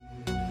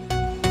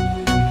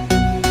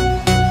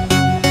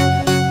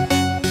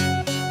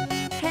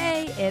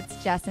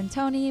Jess and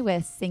Tony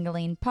with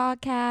Singling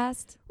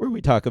Podcast. Where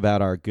we talk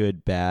about our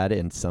good, bad,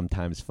 and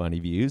sometimes funny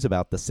views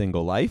about the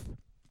single life.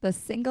 The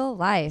Single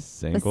Life.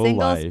 Single the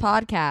Singles life.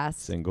 Podcast.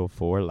 Single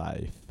for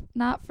life.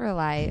 Not for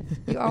life.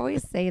 You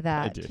always say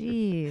that. do.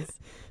 Jeez.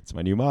 It's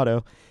my new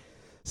motto.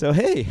 So,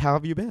 hey, how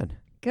have you been?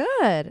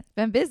 Good.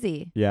 Been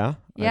busy. Yeah?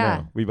 Yeah. I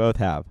know. We both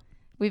have.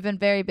 We've been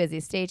very busy.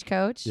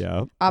 Stagecoach.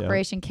 Yeah.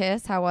 Operation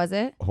Kiss. How was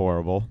it?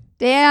 Horrible.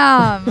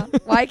 Damn.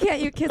 Why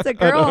can't you kiss a I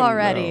girl don't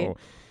already?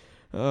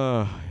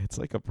 know. It's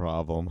like a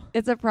problem.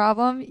 It's a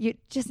problem. You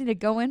just need to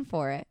go in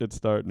for it. It's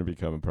starting to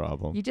become a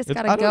problem. You just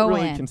It's- gotta I don't go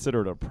really in. consider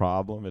it a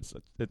problem. It's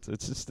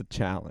just a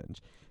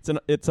challenge.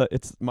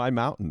 It's my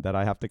mountain that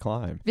I have to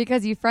climb.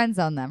 Because you friend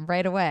zone them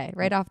right away,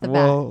 right off the bat.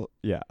 Well,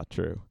 yeah,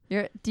 true.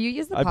 Do you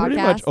use the I podcast? pretty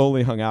much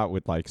only hung out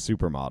with like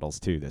supermodels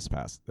too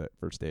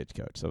for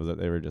Stagecoach. So that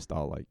they were just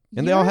all like,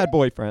 and they all had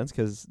boyfriends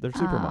because they're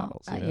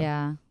supermodels. You know?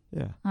 Yeah.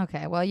 Yeah.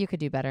 Okay. Well, you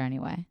could do better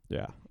anyway.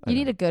 Yeah. You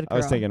need a good girl. I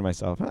was thinking to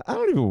myself, I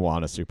don't even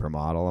want a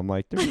supermodel. I'm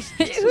like, it's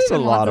Who just a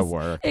even lot wants of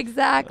work.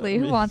 Exactly. I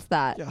Who mean, wants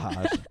that?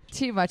 Gosh.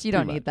 Too much. You Too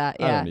don't much. need that.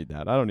 I Yeah. don't need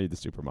that. I don't need the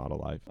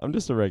supermodel life. I'm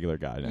just a regular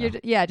guy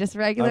now. Just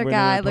regular I'm in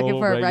guy a looking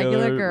total for a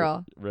regular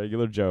girl.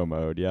 Regular Joe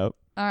mode. Yep.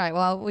 All right.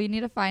 Well, we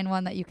need to find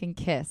one that you can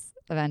kiss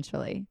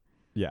eventually.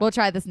 Yeah. We'll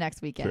try this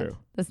next weekend. True.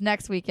 This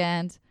next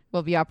weekend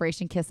will be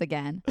Operation Kiss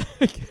again.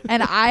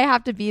 And I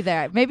have to be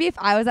there. Maybe if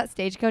I was at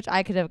Stagecoach,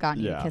 I could have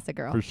gotten you to kiss a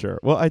girl. For sure.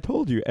 Well, I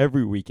told you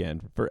every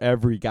weekend for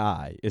every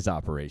guy is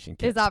Operation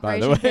Kiss. Is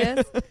Operation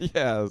Kiss?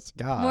 Yes.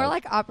 God. More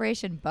like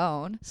Operation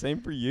Bone.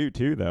 Same for you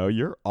too, though.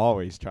 You're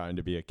always trying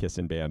to be a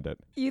kissing bandit.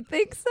 You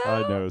think so?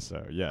 I know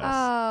so. Yes. Oh.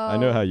 I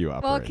know how you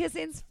operate. Well,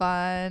 kissing's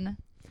fun.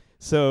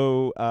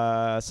 So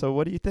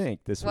what do you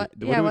think this week?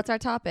 What's our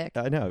topic?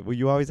 I know. Well,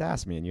 you always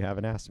ask me, and you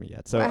haven't asked me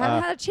yet. So I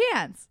haven't had a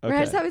chance. We're okay.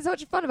 just having so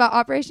much fun about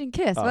Operation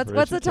Kiss. What's the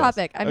Operation Kiss.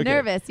 topic? I'm Okay.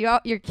 nervous.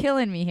 You're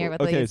killing me here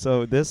with okay. these.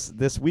 So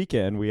this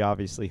weekend we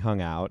obviously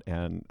hung out,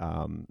 and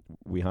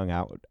I hung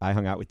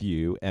out with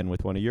you and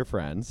with one of your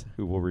friends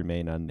who will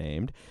remain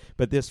unnamed.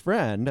 But this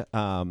friend,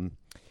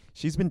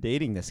 she's been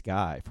dating this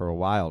guy for a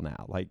while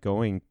now, like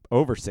going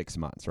over 6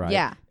 months, right?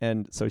 Yeah.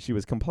 And so she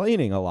was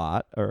complaining a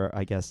lot, or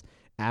I guess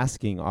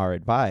asking our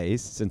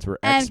advice since we're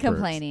And experts.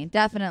 complaining.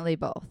 Definitely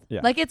both.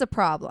 Yeah. Like it's a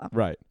problem.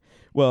 Right.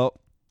 Well,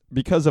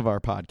 because of our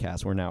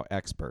podcast, we're now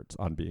experts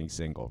on being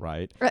single,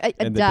 right?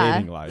 And the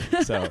dating life.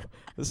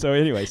 So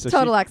anyway,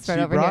 Total expert she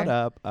over brought here.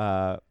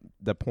 up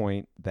the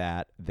point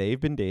that they've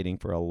been dating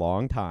for a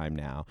long time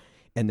now,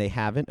 and they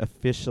haven't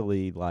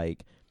officially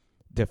like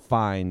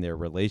defined their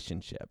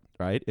relationship,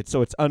 right? It's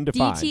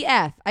undefined.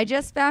 DTF. I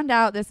just found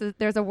out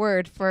there's a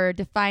word for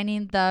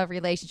defining the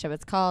relationship.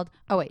 It's called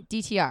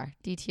DTR.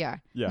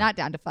 DTR. Yeah. Not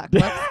down to fuck.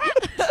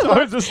 Whoops. So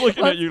I was just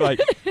looking at you like,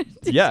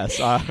 yes,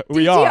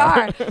 we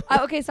DTR.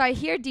 are. Okay, so I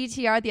hear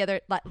DTR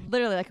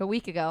literally like a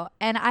week ago,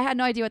 and I had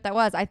no idea what that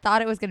was. I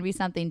thought it was going to be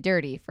something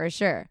dirty for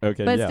sure.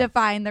 Okay, but yeah. it's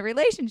define the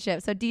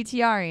relationship, so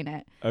DTRing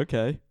it.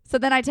 Okay. So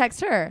then I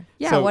text her.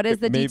 Yeah, So what is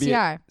the maybe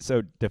DTR?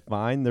 So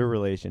define the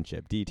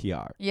relationship,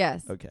 DTR.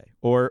 Yes. Okay.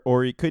 Or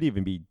it could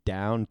even be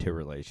down to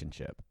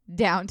relationship.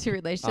 Down to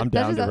relationship. I'm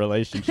down to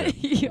relationship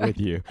You are- with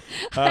you.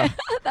 That's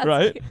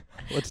Right? cute.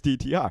 What's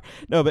DTR?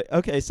 No, but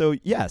okay. So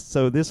yes.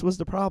 So this was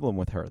the problem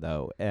with her,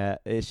 though.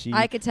 She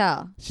I could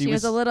tell. she She was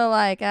was- a little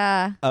like,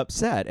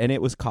 upset, and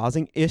it was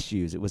causing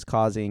issues. It was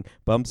causing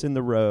bumps in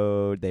the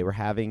road. They were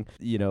having,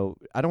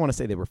 I don't want to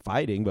say they were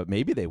fighting, but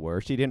maybe they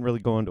were. She didn't really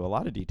go into a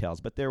lot of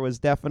details, but there was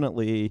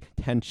definitely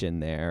tension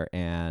there,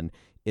 and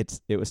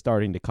it was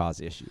starting to cause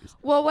issues.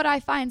 well, what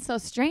I find so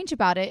strange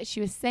about it, she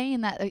was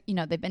saying that,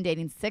 they've been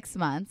dating 6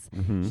 months.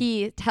 Mhm.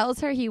 He tells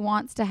her he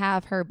wants to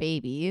have her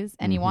babies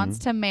and he wants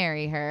to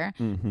marry her,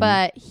 Mhm.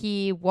 but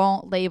he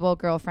won't label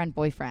girlfriend,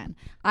 boyfriend.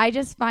 I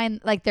just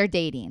find like they're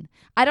dating.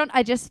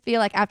 I just feel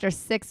like after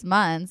 6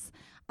 months,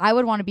 I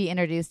would want to be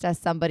introduced as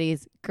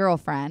somebody's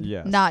girlfriend,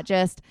 Yes. not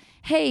just,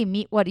 hey,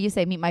 what do you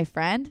say? Meet my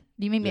friend?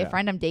 Do you meet me a Yeah.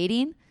 friend I'm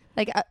dating?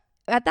 Like,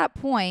 at that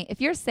point, if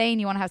you're saying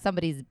you want to have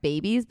somebody's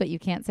babies, but you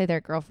can't say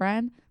their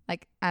girlfriend,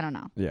 like, I don't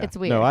know. Yeah. It's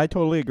weird. No, I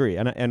totally agree,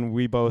 and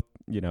we both,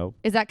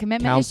 Is that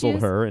commitment counseled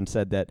issues? her and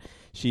said that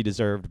she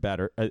deserved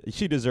better.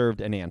 She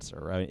deserved an answer,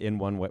 right? In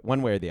one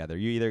way or the other.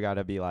 You either got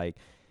to be like,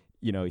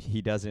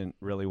 he doesn't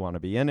really want to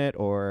be in it,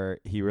 or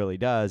he really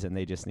does, and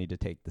they just need to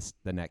take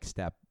the next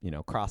step,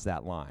 cross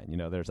that line.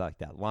 There's like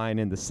that line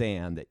in the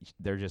sand that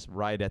they're just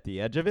right at the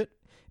edge of it,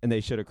 and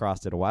they should have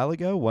crossed it a while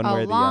ago, one way or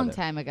A the long other.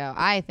 time ago,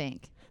 I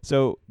think.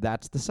 So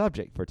that's the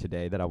subject for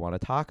today that I want to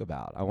talk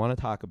about. I want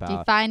to talk about,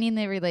 Defining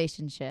the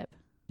relationship.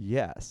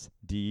 yes,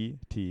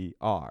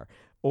 DTR,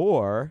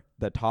 or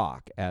the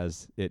talk,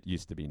 as it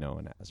used to be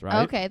known as,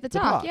 right? Okay, the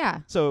talk,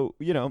 yeah. So,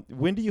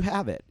 when do you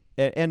have it?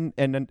 And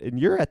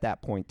you're at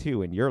that point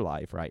too in your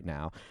life right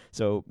now.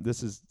 So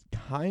this is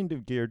kind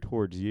of geared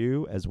towards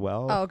you as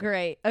well. Oh,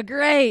 great.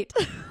 Great.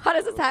 How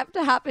does this have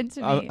to happen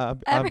to me?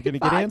 I'm Every going to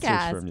get answers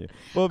podcast. from you.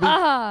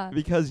 Well,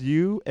 because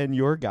you and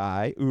your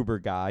guy, Uber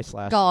guy /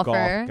 Golfer. golf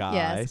guy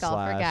Yes,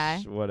 golfer /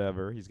 guy.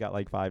 whatever, he's got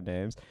like 5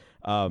 names.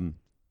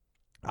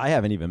 I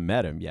haven't even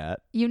met him yet.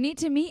 You need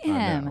to meet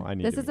him. I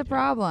need This to is meet a him.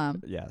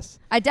 problem. Yes.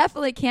 I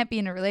definitely can't be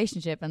in a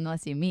relationship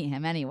unless you meet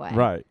him anyway.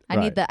 Right. I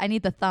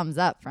need the thumbs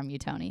up from you,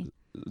 Tony.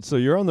 So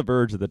you're on the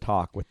verge of the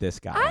talk with this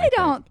guy. I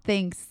don't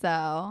think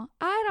so.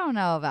 I don't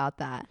know about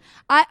that.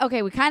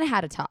 We kind of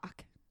had a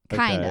talk.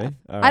 Kind Okay, of.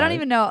 all I don't right.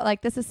 even know.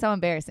 Like, this is so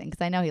embarrassing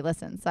because I know he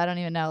listens, so I don't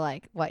even know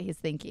like what he's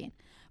thinking.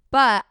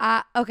 But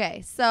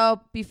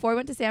so before we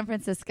went to San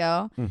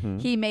Francisco,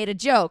 Mhm. he made a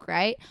joke,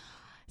 right,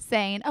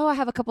 saying, "Oh, I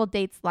have a couple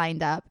dates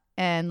lined up,"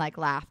 and like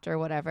laughed or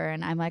whatever.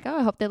 And I'm like, "Oh,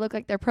 I hope they look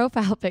like their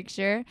profile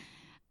picture."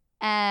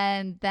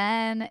 And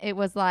then it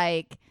was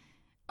like,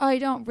 "Oh, I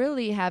don't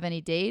really have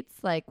any dates.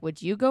 Like,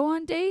 would you go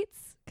on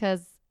dates?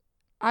 Because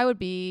I would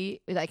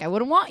be like, I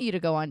wouldn't want you to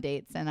go on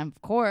dates. And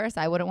of course,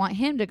 I wouldn't want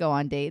him to go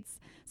on dates."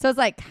 So it's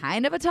like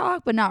kind of a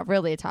talk, but not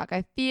really a talk.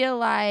 I feel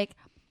like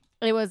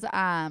it was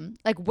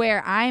like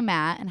where I'm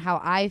at and how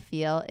I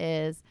feel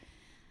is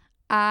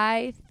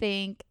I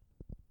think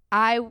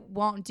I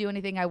won't do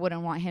anything I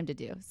wouldn't want him to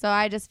do. So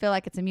I just feel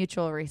like it's a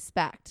mutual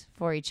respect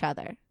for each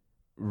other.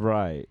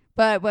 Right.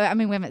 But I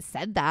mean, we haven't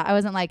said that. I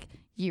wasn't like,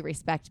 you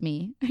respect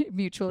me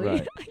mutually,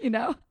 Right. you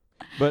know?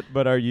 But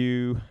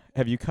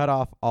have you cut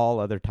off all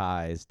other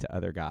ties to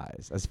other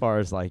guys as far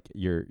as like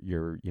your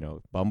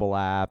Bumble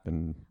app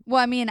and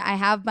Well, I mean, I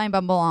have my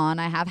Bumble on.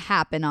 I have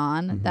Happen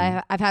on.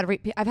 Mhm.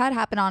 I've had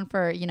Happen on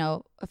for,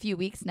 a few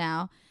weeks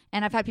now.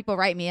 And I've had people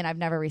write me and I've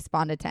never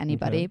responded to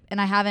anybody. Okay. And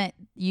I haven't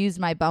used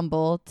my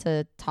Bumble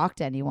to talk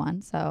to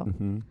anyone. So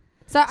Mhm.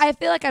 So I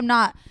feel like I'm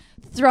not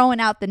throwing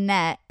out the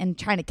net and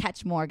trying to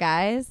catch more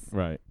guys.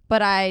 Right.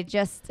 But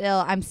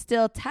I'm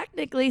still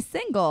technically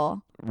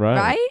single. Right.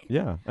 Right?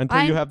 Yeah.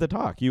 Until you have the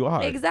talk. You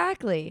are.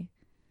 Exactly.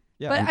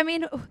 Yeah. But and- I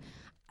mean,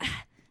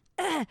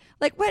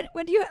 like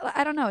when do you?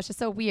 I don't know. It's just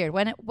so weird.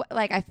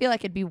 I feel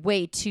like it'd be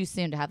way too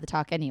soon to have the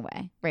talk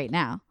anyway. Right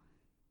now.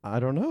 I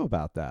don't know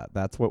about that.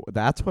 That's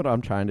what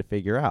I'm trying to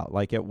figure out.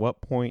 Like, at what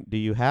point do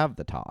you have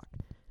the talk?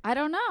 I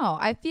don't know.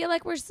 I feel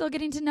like we're still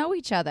getting to know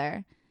each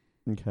other.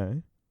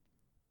 Okay.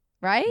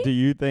 Right? Do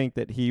you think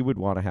that he would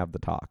want to have the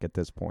talk at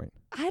this point?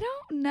 I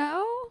don't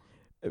know.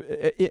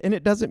 And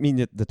it doesn't mean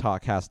that the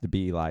talk has to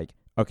be like,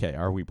 okay,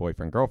 are we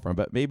boyfriend girlfriend?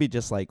 But maybe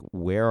just like,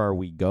 where are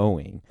we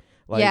going?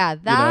 Like, Yeah,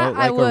 that like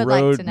I would a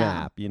like to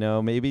know.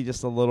 roadmap. Maybe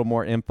just a little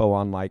more info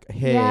on like,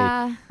 hey,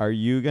 Yeah. are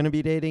you going to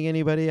be dating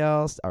anybody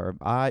else? Or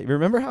I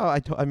remember how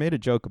I made a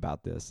joke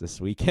about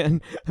this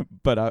weekend,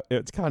 but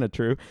it's kind of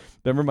true.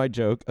 Remember my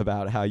joke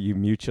about how you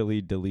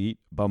mutually delete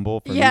Bumble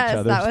from each Yes,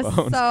 other's that was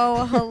phones?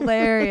 so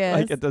hilarious.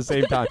 Like at the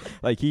same time,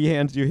 like he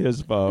hands you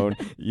his phone,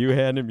 you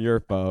hand him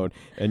your phone,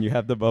 and you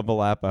have the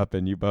Bumble app up,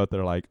 and you both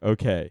are like,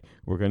 okay,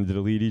 we're going to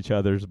delete each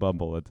other's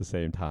Bumble at the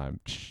same time,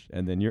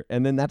 and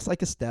then that's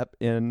like a step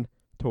in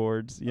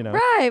towards,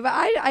 Right, but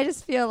I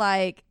just feel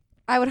like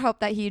I would hope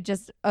that he'd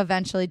just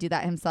eventually do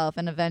that himself,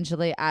 and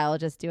eventually I'll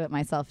just do it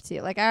myself too.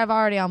 Like I've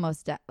already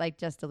almost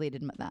just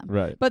deleted them,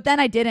 Right. But then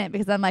I didn't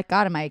because I'm like,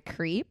 God, am I a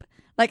creep?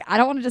 Like I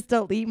don't want to just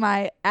delete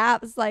my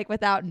apps like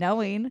without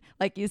knowing,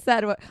 like you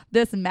said,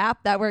 this map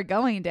that we're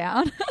going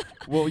down.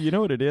 Well, you know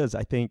what it is?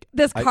 I think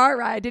This car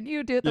ride, didn't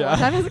you do it the Yeah.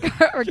 one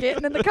time? We're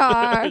getting in the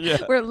car. Yeah.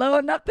 We're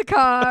loading up the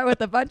car with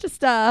a bunch of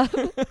stuff,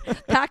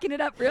 packing it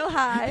up real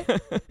high.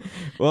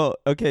 Well,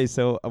 okay,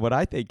 so what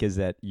I think is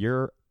that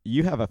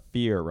you have a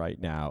fear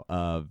right now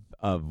of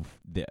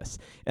this.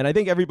 And I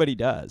think everybody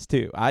does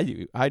too. I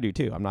do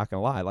too. I'm not going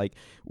to lie. Like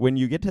when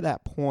you get to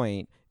that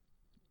point,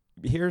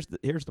 here's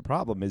the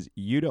problem is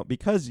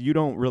because you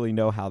don't really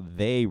know how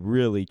they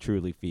really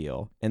truly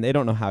feel, and they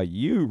don't know how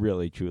you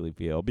really truly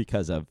feel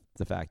because of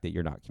the fact that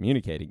you're not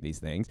communicating these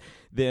things,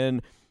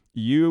 then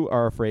you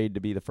are afraid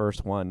to be the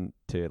first one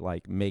to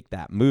like make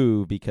that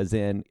move, because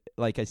then,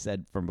 like I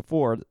said from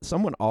before,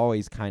 someone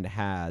always kind of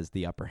has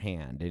the upper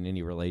hand in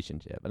any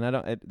relationship.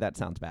 And that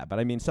sounds bad, but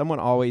I mean someone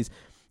always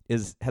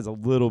has a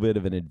little bit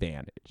of an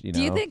advantage,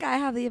 Do you think I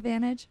have the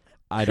advantage?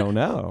 I don't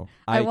know.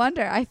 I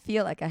wonder. I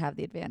feel like I have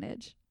the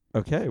advantage.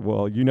 Okay,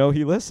 well,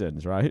 he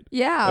listens, right?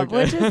 Yeah,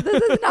 Okay. this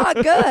is not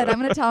good. I'm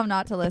going to tell him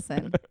not to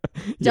listen.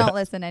 Yeah. Don't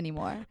listen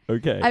anymore.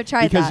 Okay. I've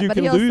tried because that, you but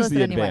can he'll lose listen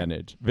the anyway.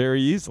 advantage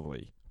very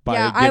easily by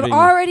Yeah, I giving.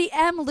 already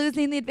am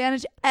losing the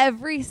advantage.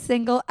 Every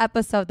single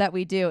episode that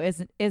we do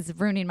is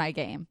ruining my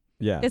game.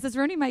 Yeah. This is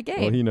ruining my Well,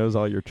 game. he knows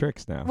all your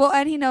tricks now. Well,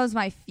 and he knows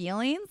my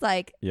feelings.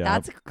 Like, Yeah.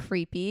 that's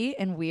creepy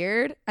and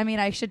weird. I mean,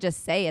 I should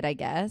just say it, I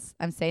guess.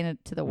 I'm saying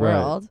it to the Right,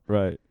 world.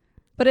 Right.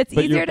 But it's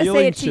But easier your to say it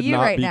feelings to should you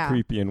not right be now.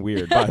 creepy and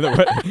weird, by the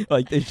way.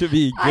 Like they should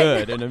be I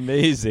good know. and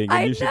amazing, and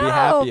I you should know, be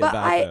happy but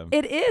about them.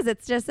 It is.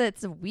 It's just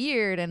it's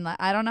weird, and like,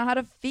 I don't know how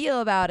to feel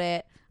about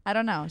it. I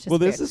don't know. It's just Well,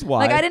 this weird. is why.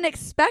 Like I didn't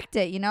expect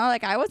it.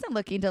 Like I wasn't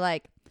looking to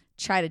like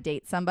try to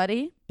date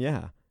somebody.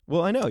 Yeah.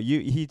 Well, I know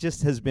he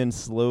just has been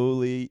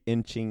slowly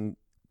inching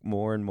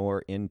more and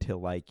more into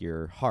like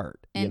your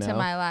heart, into you know?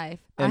 my life.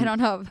 And I don't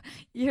know.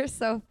 You're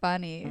so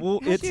funny. Well,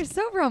 Gosh, you're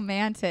so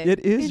romantic. it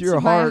is into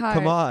your my heart.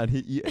 Come on.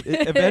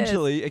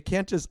 Eventually, it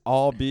can't just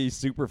all be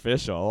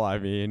superficial. I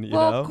mean, you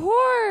well, know.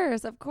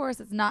 Of course,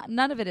 it's not.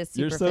 None of it is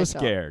You're superficial. so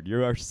scared.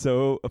 You are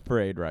so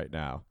afraid right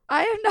now.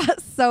 I am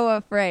not so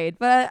afraid,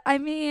 but I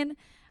mean,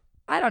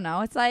 I don't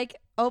know. It's like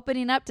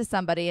opening up to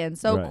somebody and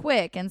so Right.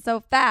 quick and so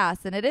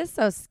fast, and it is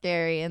so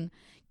scary. And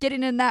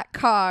getting in that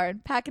car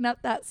and packing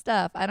up that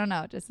stuff. I don't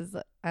know.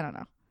 I don't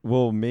know.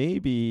 Well,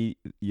 maybe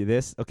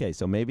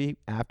so maybe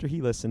after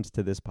he listens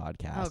to this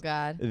podcast, Oh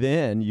God.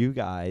 then you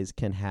guys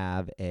can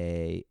have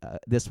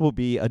this will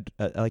be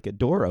like a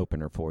door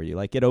opener for you.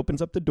 Like it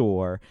opens up the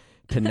door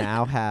to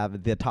now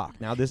have the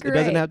talk. Now it doesn't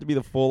Great. have to be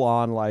the full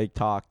on like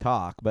talk,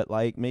 but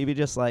like maybe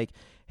just like,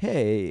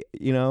 hey,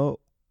 you know,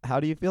 how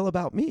do you feel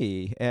about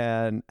me?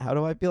 And how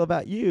do I feel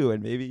about you?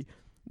 And maybe,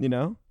 you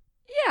know.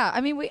 Yeah,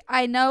 I mean,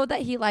 I know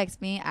that he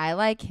likes me. I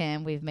like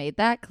him. We've made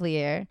that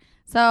clear.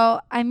 So,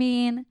 I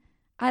mean,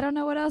 I don't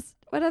know what else.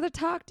 What other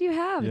talk do you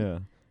have? Yeah.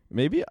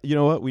 Maybe, you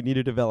know what? We need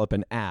to develop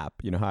an app.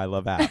 You know how I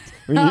love apps.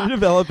 We need to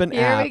develop an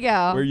Here app we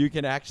go. where you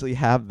can actually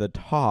have the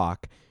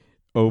talk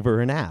over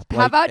an app.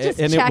 How about just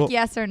and check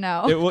yes or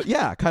no? It will,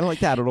 yeah, kind of like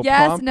that. It'll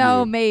yes, prompt no,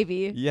 you.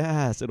 maybe.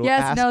 Yes, it'll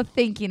Yes, ask. no,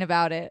 thinking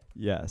about it.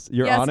 Yes,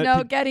 you're yes, on it.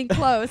 no, getting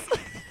close.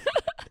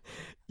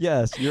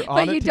 Yes, you're on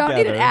But it you don't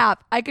need an together.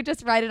 app. I could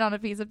just write it on a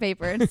piece of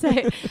paper and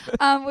say,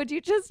 would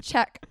you just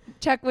check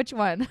which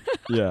one?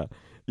 Yeah,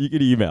 you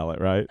could email it,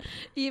 right?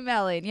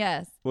 Emailing,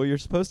 yes. Well, you're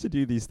supposed to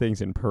do these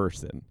things in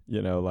person,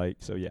 you know, like,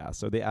 so yeah,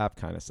 so the app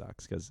kind of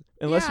sucks because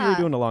unless you were Yeah.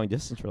 doing a long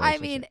distance I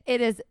relationship. mean,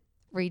 it is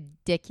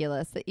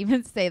ridiculous to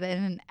even say that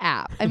in an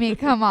app. I mean,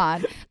 come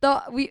on.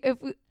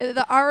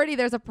 Already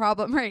there's a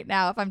problem right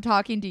now if I'm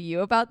talking to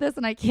you about this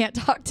and I can't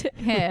talk to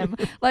him.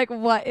 Like,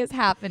 what is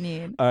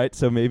happening? All right,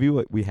 so maybe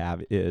what we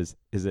have is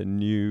a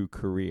new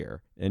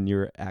career, and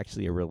you're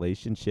actually a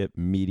relationship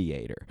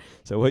mediator.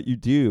 So what you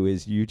do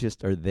is you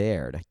just are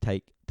there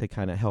to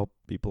kind of help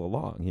people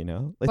along, you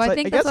know? It's Well, I like-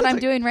 think guess that's what it's I'm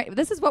like- doing right.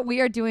 This is what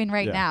we are doing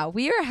right Yeah. now.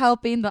 We are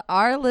helping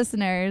our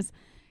listeners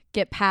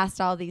get past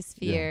all these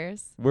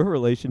fears. We're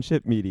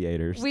relationship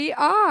mediators. We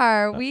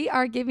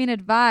are giving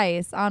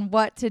advice on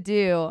what to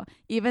do.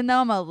 Even though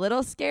I'm a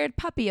little scared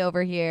puppy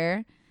over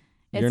here,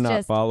 it's You're not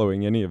just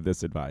following any of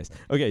this advice.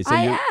 Okay, so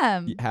I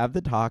am. you have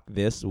the talk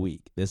this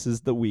week. This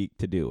is the week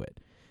to do it.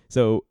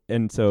 So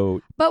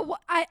But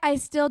I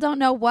still don't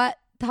know what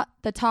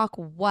the talk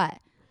what.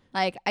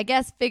 Like, I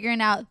guess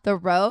figuring out the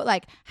road,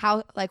 like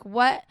how, like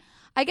what.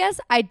 I guess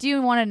I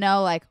do want to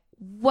know, like,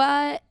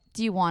 what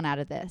do you want out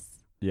of this?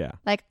 yeah.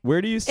 Like,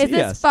 Where do you see is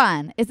this us?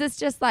 fun? Is this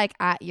just like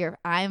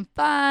I'm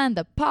fun?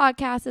 The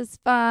podcast is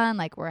fun.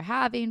 Like, we're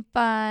having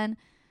fun,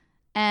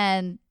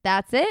 and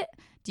that's it.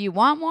 Do you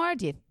want more?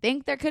 Do you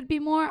think there could be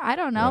more? I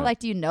don't know. Right. Like,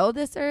 do you know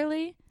this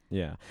early?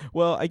 Yeah.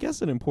 Well, I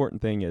guess an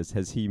important thing is,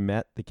 has he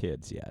met the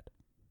kids yet?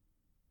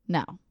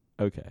 No,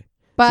 Okay.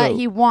 but So-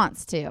 he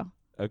wants to.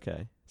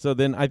 Okay. So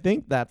then I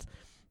think that's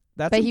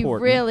But he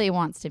important. really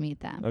wants to meet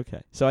them.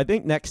 Okay. So I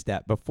think next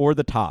step before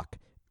the talk,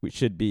 we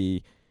should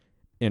be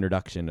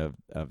introduction of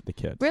the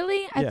kids.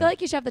 Really? I Yeah. feel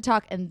like you should have the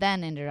talk and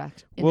then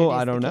introduce. Well, I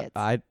the don't know. kids.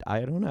 I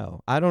don't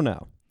know. I don't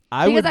know.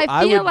 Because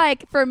I feel would,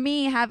 like for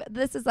me,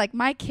 this is like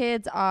my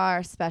kids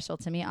are special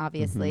to me.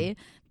 Obviously,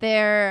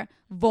 they're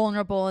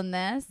vulnerable in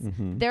this.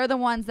 Mhm. They're the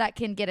ones that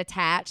can get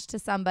attached to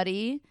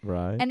somebody.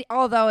 right. And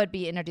although it'd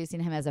be introducing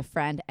him as a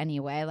friend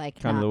anyway, like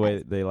Kind of not the way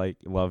as- they like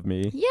love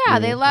me. yeah,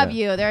 they maybe? love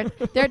Yeah. you.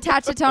 They're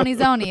attached to Tony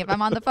Zoni. If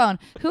I'm on the phone,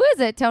 who is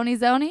it? Tony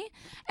Zoni.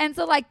 And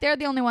so like they're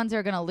the only ones who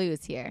are gonna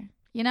lose here.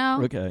 You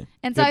know. Okay.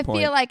 And so Good I point.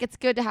 feel like it's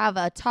good to have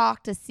a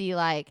talk to see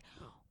like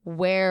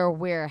where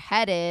we're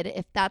headed.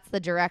 If that's the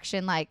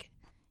direction, like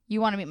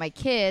you want to meet my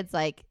kids,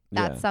 like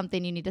that's Yeah.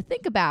 something you need to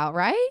think about,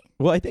 right?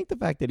 Well, I think the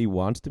fact that he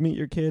wants to meet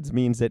your kids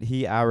means that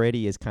he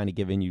already is kind of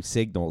giving you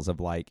signals of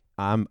like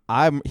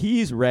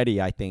he's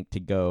ready, I think, to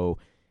go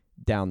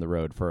down the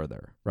road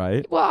further,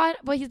 right? Well,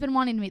 he's been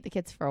wanting to meet the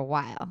kids for a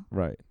while.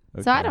 Right.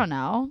 Okay. So I don't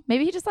know.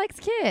 Maybe he just likes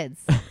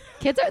kids.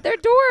 They're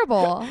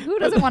adorable. Who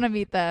doesn't want to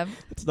meet them?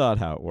 It's not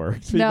how it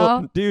works.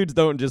 No. Dudes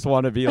don't just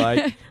want to be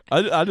like,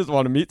 I just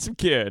want to meet some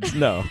kids.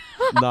 No,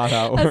 not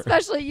how it works.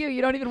 Especially you.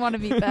 You don't even want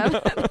to meet them.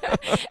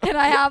 And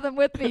I have them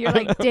with me. You're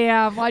like,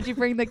 damn, why'd you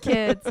bring the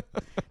kids?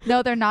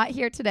 No, they're not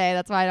here today.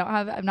 That's why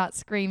I'm not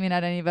screaming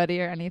at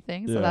anybody or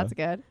anything. So Yeah. that's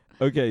good.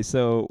 Okay,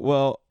 so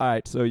all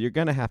right, so you're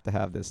gonna have to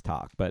have this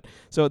talk, but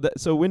so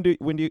when do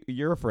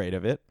you're afraid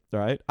of it,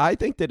 right? I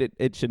think that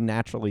it should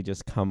naturally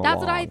just come That's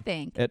along what I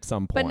think. at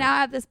some point. But now I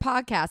have this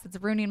podcast. It's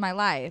ruining my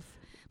life.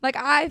 Like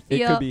I it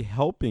feel could be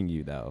helping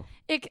you though,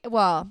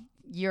 well,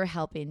 you're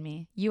helping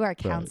me. You are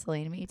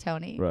counseling me,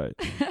 Tony. right?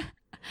 That's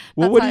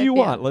Well, what how do I you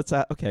feel. want? Let's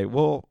okay.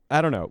 Well,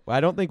 I don't know.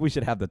 I don't think we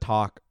should have the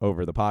talk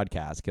over the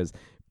podcast because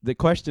the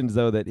questions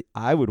though that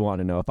I would want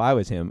to know if I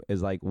was him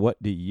is like,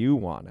 what do you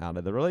want out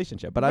of the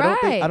relationship? But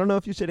Right. I don't know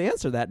if you should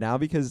answer that now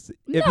because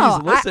if No,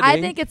 he's listening,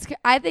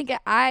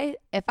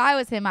 if I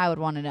was him, I would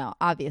want to know,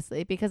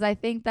 obviously, because I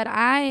think that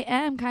I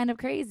am kind of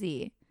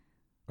crazy.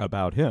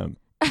 About him.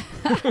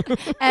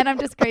 And I'm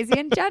just crazy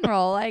in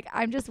general. Like,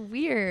 I'm just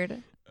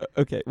weird.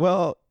 Okay.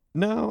 Well,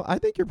 no, I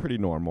think you're pretty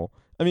normal.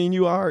 I mean,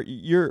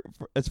 you're,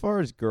 as far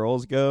as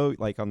girls go,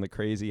 like on the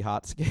crazy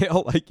hot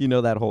scale, like,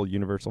 that whole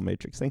universal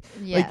matrix thing.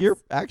 Yes. Like, you're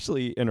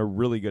actually in a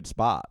really good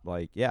spot.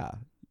 Like, yeah.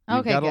 You've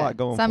Okay, got good. a lot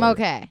going so I'm for you.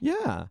 okay.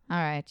 Yeah. All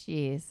right,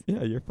 jeez.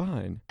 Yeah, you're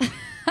fine.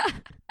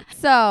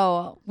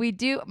 So we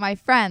do, my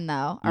friend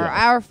though, or Yes.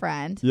 our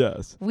friend,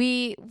 Yes.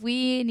 we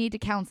need to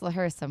counsel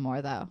her some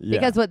more though, Yeah.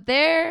 because what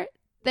they're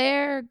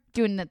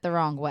doing it the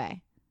wrong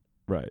way.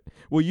 Right.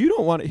 Well, you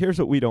don't want, here's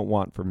what we don't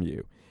want from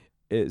you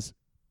is,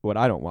 what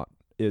I don't want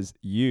is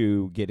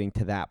you getting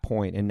to that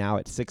point and now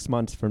it's 6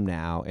 months from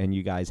now and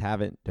you guys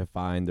haven't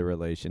defined the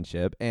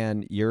relationship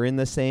and you're in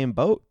the same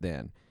boat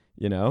then,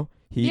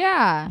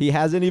 He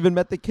hasn't even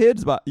met the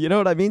kids, but you know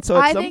what I mean? So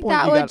at I some think point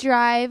that you would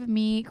drive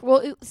me.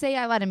 Well, say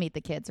I let him meet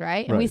the kids,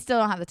 right? And we Right. still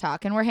don't have the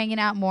talk, and we're hanging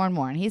out more and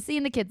more, and he's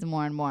seeing the kids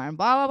more and more, and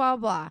blah blah blah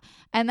blah.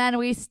 And then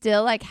we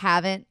still like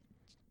haven't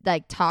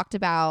like talked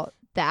about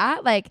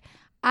that. Like,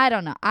 I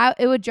don't know.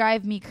 It would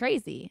drive me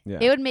crazy. Yeah.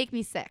 It would make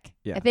me sick.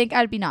 Yeah. I think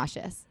I'd be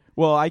nauseous.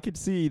 Well, I could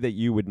see that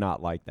you would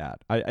not like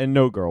that. And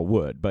no girl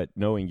would, but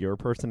knowing your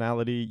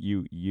personality,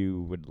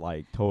 you would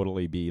like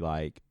totally be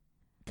like,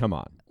 come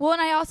on. Well,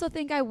 and I also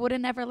think I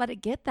wouldn't ever let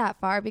it get that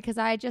far because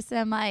I just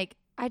am like,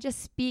 I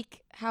just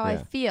speak how I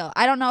Yeah. feel.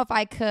 I don't know if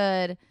I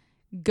could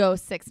go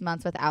 6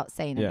 months without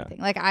saying Yeah. anything.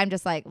 Like, I'm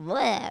just like,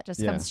 bleh, just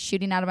Yeah. comes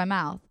shooting out of my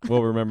mouth.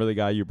 Well, remember the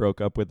guy you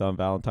broke up with on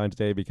Valentine's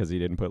Day because he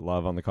didn't put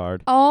love on the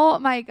card? Oh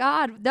my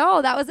God.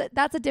 No,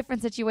 that's a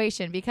different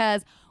situation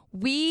because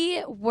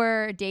we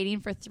were dating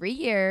for 3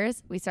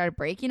 years. We started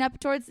breaking up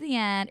towards the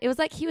end. It was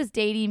like he was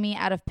dating me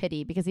out of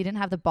pity because he didn't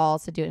have the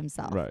balls to do it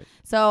himself. Right.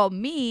 So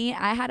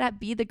I had to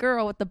be the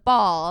girl with the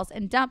balls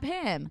and dump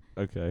him.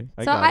 Okay.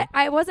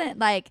 I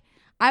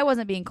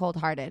wasn't being cold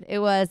hearted. It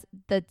was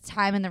the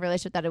time in the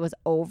relationship that it was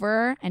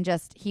over and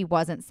just he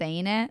wasn't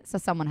saying it. So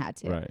someone had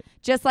to. Right.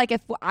 Just like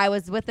if I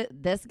was with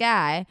this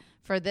guy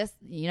for this,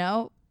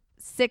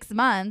 6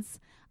 months,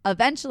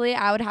 eventually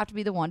I would have to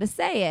be the one to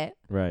say it.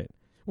 Right.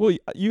 Well,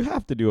 you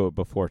have to do it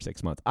before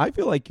 6 months. I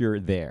feel like you're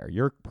there.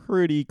 You're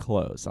pretty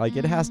close. Like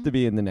it has to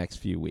be in the next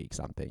few weeks,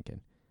 I'm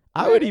thinking.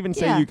 I would even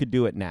say you could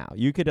do it now.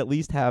 You could at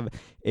least have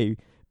a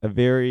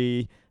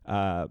very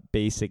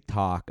basic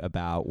talk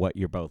about what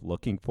you're both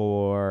looking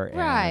for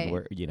and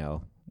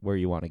where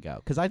you want to go.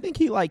 Because I think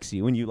he likes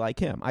you and you like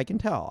him. I can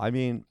tell. I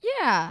mean,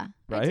 Yeah,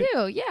 right? I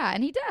do. Yeah,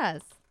 and he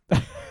does.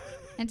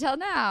 Until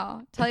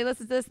now. Till he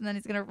listens to this and then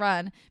he's going to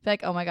run. Be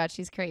like, oh my God,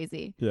 she's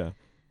crazy. yeah.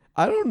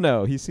 I don't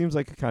know. He seems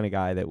like the kind of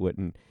guy that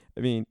wouldn't. I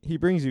mean, he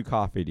brings you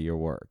coffee to your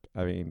work.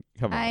 I mean,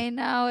 come on. I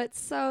know. It's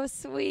so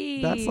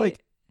sweet. That's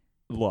like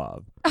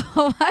love.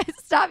 Oh,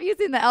 stop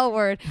using the L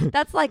word.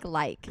 That's like.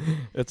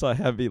 It's a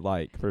heavy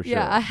like for sure.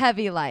 Yeah, a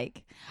heavy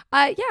like.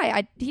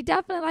 He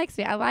definitely likes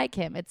me. I like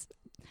him.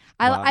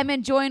 Wow. I'm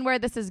enjoying where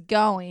this is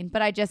going,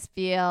 but I just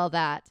feel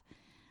that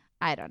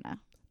I don't know.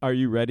 Are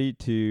you ready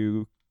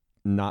to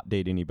not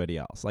date anybody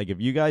else? Like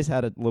if you guys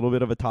had a little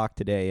bit of a talk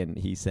today and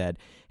he said,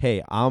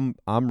 "Hey, I'm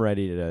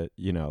ready to,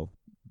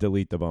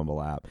 delete the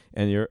Bumble app."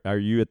 And are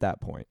you at that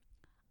point?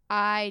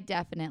 I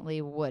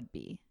definitely would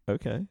be.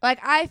 Okay. Like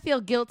I feel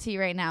guilty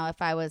right now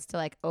if I was to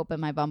like open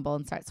my Bumble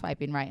and start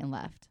swiping right and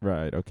left.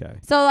 Right, okay.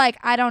 So like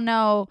I don't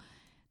know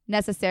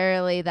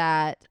necessarily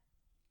that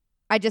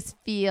I just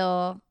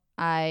feel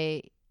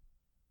I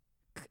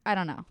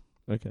don't know.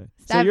 Okay.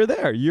 So you're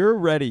there. You're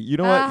ready. You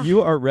know what?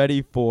 You are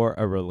ready for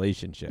a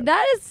relationship.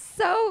 That is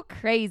so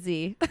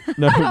crazy.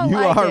 No, I don't you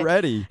like are it.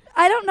 ready.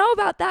 I don't know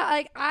about that.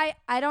 Like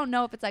I don't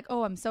know if it's like,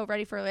 oh, I'm so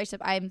ready for a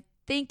relationship. I'm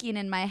thinking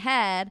in my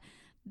head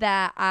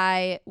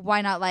that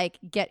why not like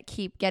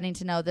keep getting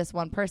to know this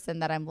one person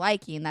that I'm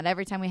liking, that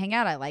every time we hang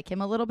out I like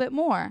him a little bit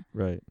more.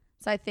 Right.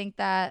 So I think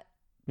that's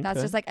Okay.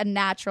 just like a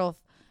natural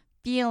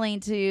feeling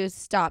to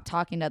stop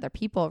talking to other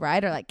people,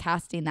 right? Or like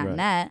casting that Right.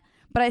 net.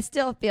 But I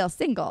still feel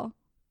single.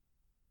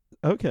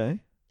 Okay.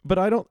 But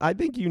I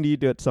think you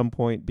need to at some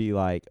point be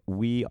like,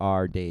 we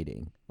are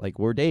dating. Like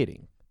we're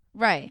dating.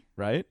 Right.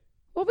 Right?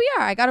 Well, we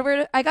are. I got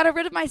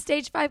rid of my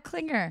stage 5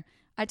 clinger.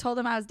 I told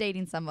him I was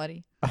dating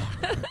somebody.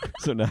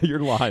 So now you're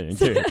lying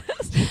too.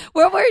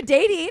 Well, we're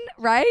dating,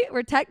 right?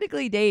 We're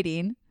technically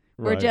dating.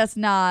 We're Right. just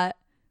not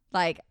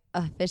like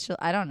official.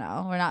 I don't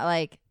know. We're not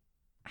like,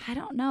 I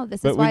don't know.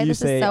 This But is why when you this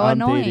say is so I'm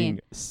annoying. dating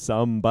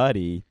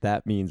somebody,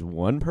 that means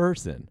one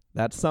person.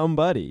 That's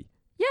somebody.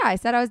 Yeah, I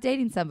said I was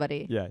dating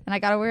somebody. Yeah. And I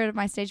got rid of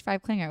my stage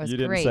 5 clinger. It was You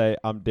didn't great. say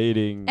I'm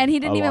dating. And he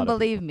didn't a even lot of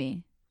believe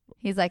me.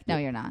 He's like, no,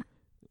 Yeah. you're not.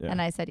 Yeah.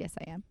 And I said, yes,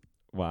 I am.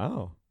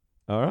 Wow.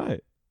 All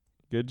right.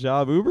 Good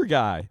job, Uber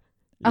guy.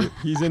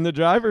 He's in the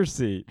driver's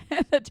seat.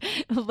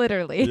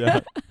 Literally. Yeah.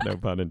 No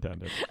pun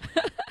intended.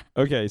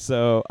 Okay.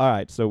 So, all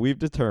right. So we've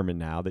determined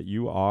now that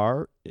you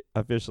are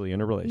officially in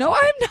a relationship. No,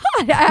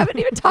 I'm not. I haven't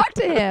even talked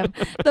to him.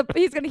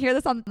 He's going to hear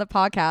this on the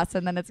podcast,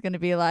 and then it's going to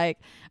be like,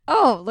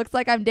 oh, looks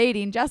like I'm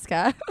dating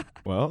Jessica.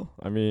 Well,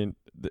 I mean,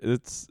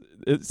 it's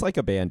like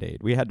a Band-Aid.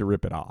 We had to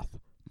rip it off.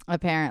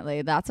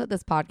 Apparently. That's what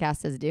this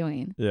podcast is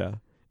doing. Yeah.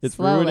 It's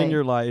slowly. ruining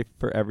your life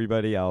for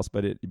everybody else,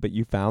 but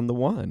you found the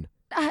one.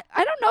 I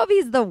don't know if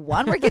he's the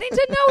one. We're getting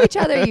to know each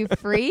other, you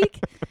freak.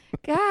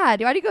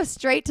 God, why do you go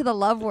straight to the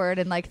love word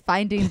and like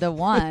finding the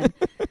one?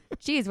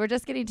 Jeez, we're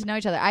just getting to know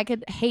each other. I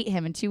could hate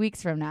him in 2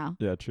 weeks from now.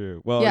 Yeah,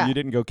 true. Well, Yeah. you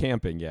didn't go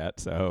camping yet,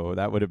 so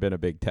that would have been a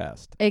big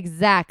test.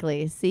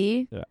 Exactly.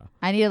 See? Yeah.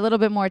 I need a little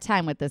bit more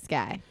time with this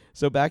guy.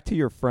 So back to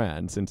your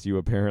friend, since you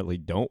apparently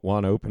don't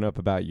want to open up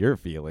about your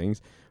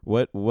feelings,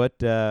 we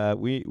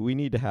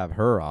need to have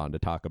her on to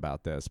talk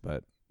about this,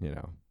 but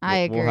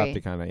I we'll have agree.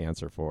 to kind of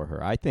answer for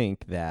her. I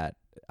think that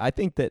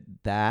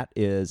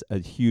is a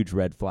huge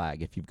red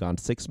flag if you've gone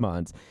 6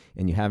 months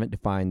and you haven't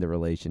defined the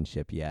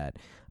relationship yet.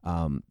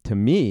 To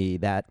me,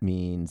 that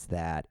means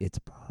that it's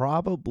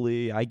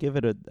probably, I give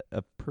it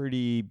a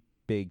pretty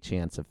big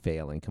chance of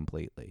failing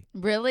completely.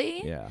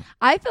 Really? Yeah.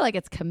 I feel like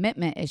it's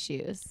commitment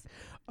issues.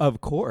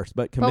 Of course,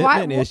 but why-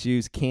 commitment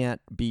issues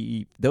can't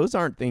be, those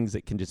aren't things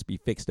that can just be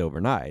fixed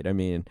overnight. I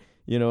mean,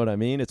 you know what I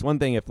mean? It's one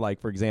thing if, like,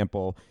 for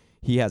example,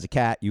 he has a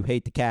cat, you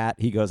hate the cat,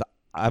 he goes,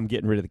 I'm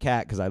getting rid of the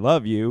cat because I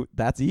love you.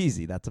 That's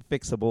easy. That's a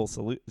fixable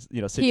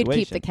situation. He'd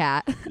keep the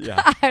cat.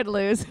 Yeah. I'd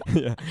lose.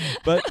 Yeah.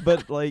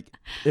 But like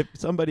if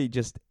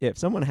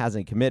someone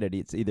hasn't committed,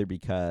 it's either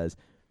because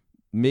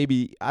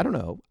maybe, I don't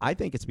know, I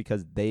think it's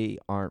because they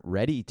aren't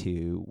ready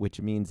to,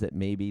 which means that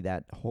maybe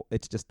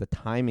it's just the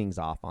timing's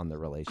off on the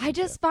relationship. I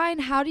just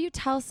find, how do you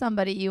tell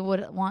somebody you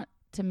would want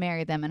to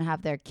marry them and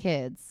have their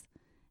kids,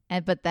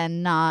 but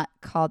then not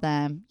call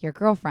them your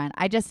girlfriend?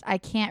 I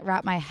can't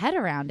wrap my head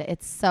around it.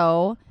 It's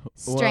so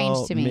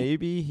strange to me.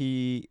 Maybe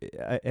he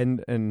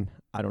and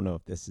I don't know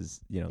if this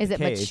is Is the it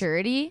case.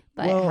 maturity?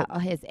 Like Well,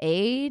 his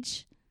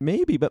age?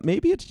 Maybe, but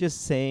maybe it's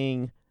just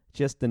saying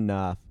just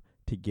enough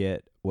to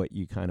get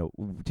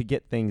to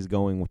get things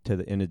going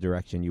in the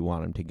direction you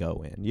want them to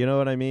go in. You know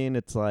what I mean?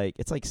 It's like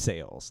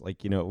sales. Like,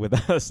 with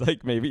us,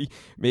 like maybe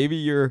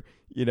you're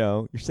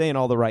saying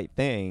all the right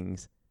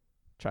things,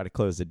 try to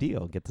close the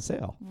deal, get the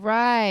sale.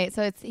 Right.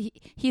 So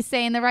he's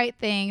saying the right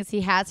things.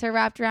 He has her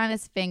wrapped around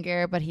his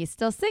finger, but he's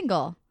still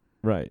single.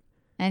 Right.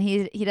 And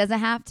he doesn't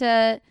have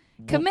to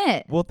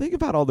commit. Well, think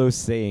about all those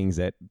sayings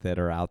that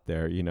are out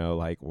there,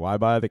 like, why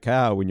buy the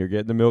cow when you're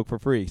getting the milk for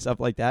free? Stuff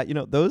like that.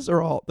 Those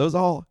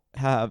all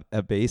have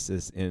a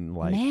basis in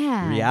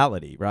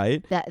reality,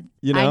 right?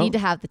 I need to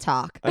have the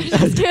talk. I'm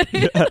Yes. just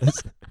kidding.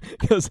 Yes.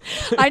 'Cause-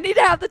 I need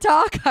to have the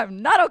talk.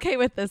 I'm not okay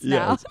with this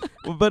now. Yes.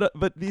 Well,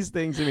 but these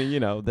things, I mean,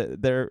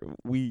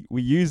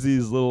 we use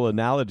these little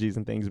analogies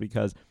and things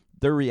because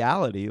they're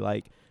reality.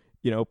 Like,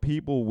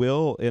 people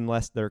will,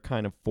 unless they're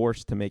kind of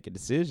forced to make a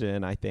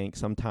decision, I think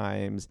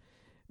sometimes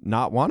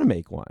not want to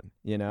make one,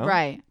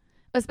 Right.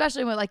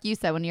 Especially when, like you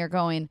said, when you're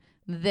going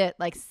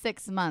like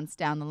 6 months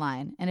down the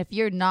line. And if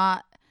you're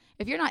not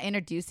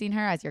introducing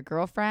her as your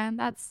girlfriend,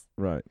 that's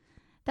Right.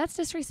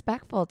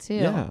 disrespectful too.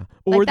 Yeah.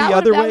 Like, Or the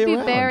other way that would be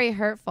around. very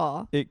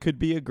hurtful. It could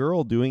be a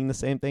girl doing the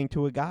same thing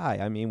to a guy.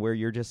 I mean, where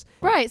you're just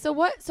Right. So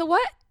what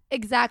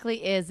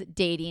exactly is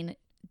dating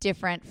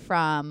different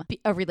from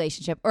a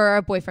relationship or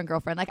a boyfriend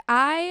girlfriend? Like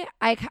I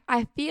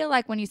feel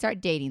like when you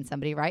start dating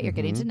somebody, right, you're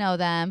getting to know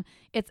them.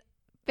 It's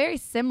very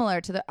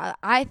similar to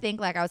I think,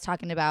 like I was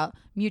talking about,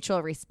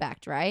 mutual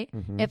respect, right?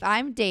 If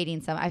I'm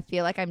dating I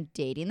feel like I'm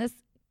dating this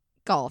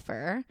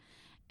golfer,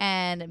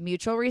 and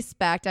mutual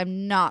respect.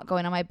 I'm not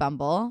going on my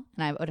Bumble,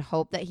 and I would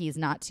hope that he's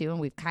not too. And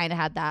we've kind of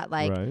had that,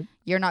 like, right.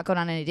 You're not going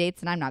on any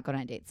dates and I'm not going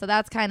on dates. So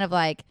that's kind of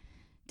like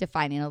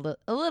defining a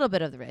little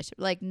bit of the relationship,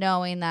 like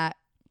knowing that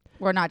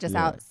we're not just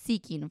out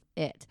seeking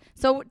it.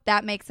 So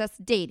that makes us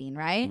dating,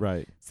 right?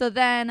 Right. So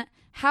then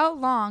how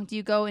long do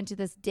you go into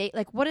this date?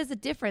 Like, what is the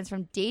difference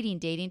from dating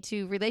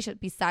to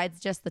relationship besides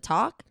just the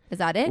talk? Is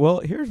that it? Well,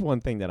 here's one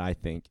thing that I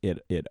think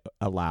it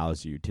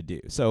allows you to do.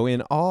 So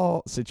in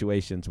all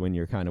situations when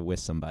you're kind of with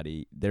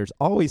somebody, there's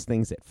always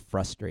things that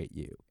frustrate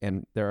you,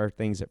 and there are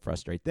things that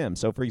frustrate them.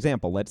 So for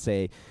example, let's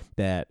say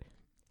that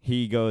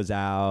he goes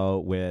out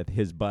with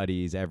his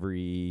buddies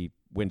every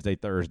Wednesday,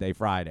 Thursday,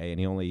 Friday, and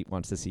he only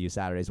wants to see you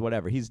Saturdays,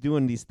 whatever. He's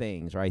doing these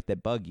things, right,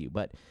 that bug you,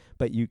 but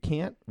you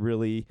can't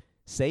really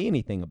say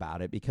anything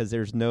about it because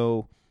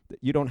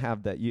you don't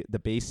have the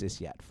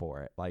basis yet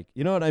for it. Like,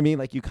 you know what I mean?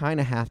 Like, you kind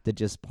of have to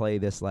just play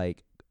this,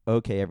 like,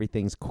 okay,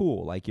 everything's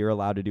cool. Like, you're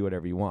allowed to do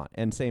whatever you want.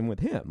 And same with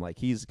him. Like,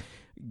 he's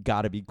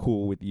got to be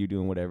cool with you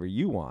doing whatever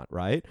you want,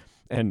 right?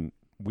 And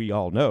we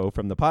all know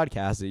from the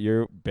podcast that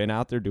you've been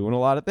out there doing a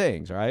lot of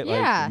things, right?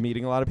 Yeah. Like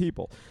meeting a lot of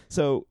people.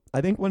 So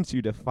I think once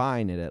you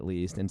define it at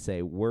least and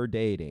say we're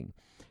dating,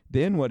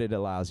 then what it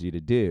allows you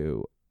to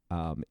do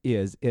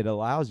is it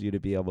allows you to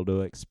be able to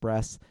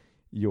express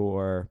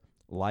your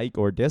like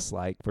or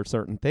dislike for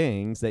certain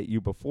things that you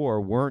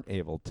before weren't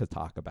able to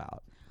talk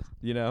about.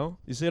 You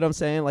see what I'm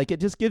saying? Like, it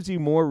just gives you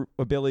more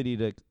ability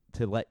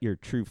to let your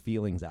true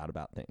feelings out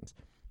about things.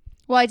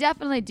 Well, I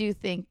definitely do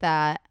think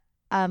that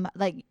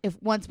like,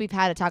 if once we've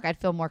had a talk, I'd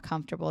feel more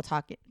comfortable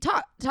talking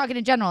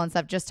in general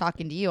instead of just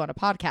talking to you on a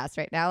podcast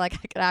right now. Like,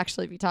 I could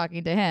actually be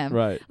talking to him.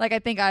 Right. Like, I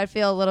think I'd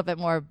feel a little bit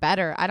more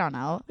better. I don't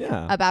know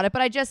Yeah. about it,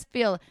 but I just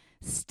feel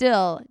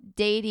still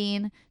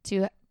dating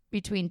to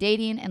between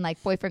dating and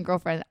like boyfriend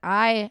girlfriend.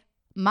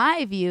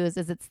 My views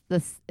is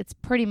it's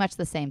pretty much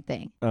the same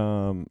thing.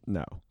 No.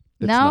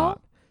 It's No?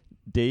 not.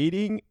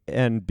 Dating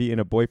and being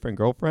a boyfriend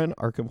girlfriend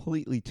are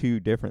completely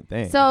two different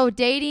things. So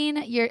dating,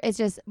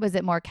 was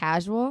it more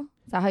casual?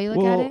 Is that how you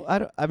look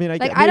at it?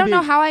 I I don't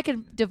know how I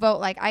could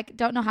devote, I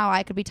don't know how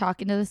I could be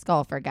talking to this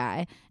golfer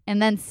guy and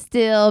then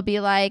still be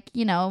like,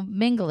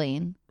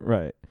 mingling.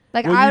 Right.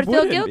 Like, Well, I you would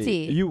feel wouldn't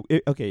be.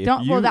 guilty. Okay.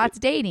 That's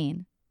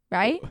dating,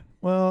 right?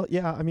 Well,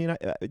 yeah. I mean,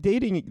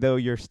 dating though,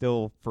 you're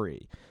still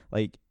free.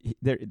 Like,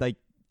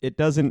 it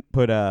doesn't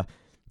put a.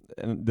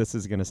 And this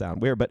is gonna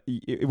sound weird, but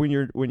when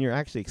you're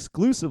actually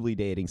exclusively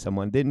dating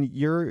someone, then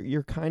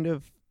you're kind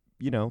of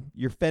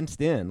you're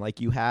fenced in.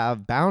 Like, you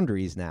have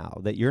boundaries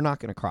now that you're not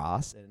gonna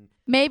cross. And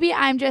Maybe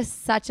I'm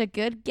just such a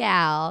good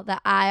gal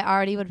that I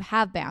already would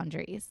have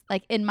boundaries,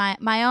 like in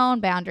my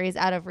own boundaries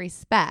out of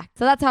respect.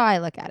 So that's how I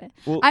look at it.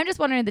 Well, I'm just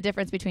wondering the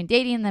difference between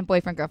dating and then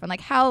boyfriend girlfriend.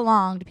 Like, how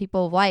long do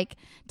people like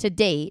to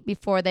date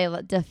before they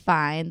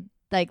define,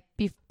 like,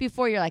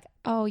 before you're like,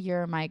 oh,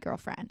 you're my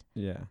girlfriend?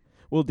 yeah.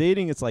 Well,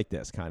 dating, it's like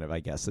this, kind of,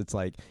 I guess. It's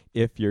like,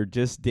 if you're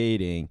just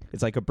dating,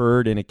 it's like a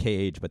bird in a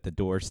cage, but the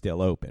door's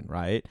still open,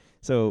 right?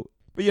 So,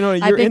 but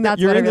you're in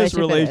this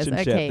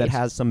relationship that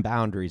has some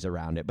boundaries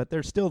around it, but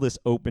there's still this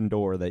open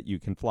door that you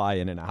can fly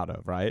in and out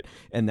of, right?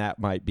 And that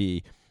might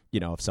be,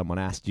 if someone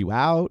asked you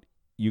out,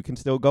 you can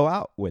still go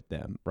out with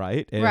them,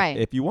 right? And Right.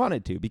 If you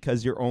wanted to,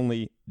 because you're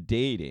only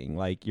dating,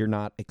 like, you're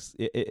not,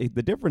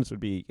 the difference would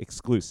be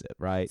exclusive,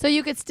 right? So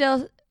you could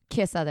still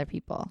kiss other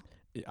people.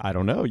 I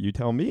don't know. You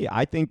tell me.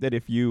 I think that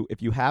if you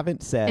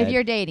haven't said, If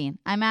you're dating,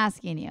 I'm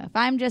asking you. If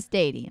I'm just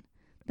dating,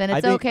 then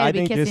it's okay to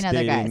be kissing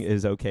other guys. I think dating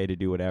is okay to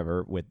do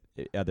whatever with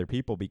other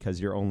people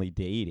because you're only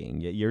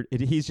dating.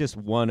 He's just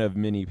one of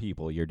many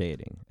people you're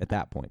dating at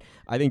that point.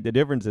 I think the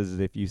difference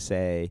is if you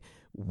say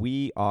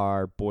we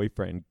are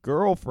boyfriend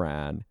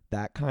girlfriend,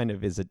 that kind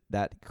of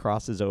that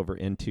crosses over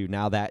into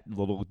now that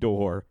little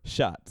door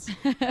shuts,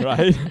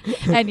 right?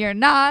 And you're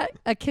not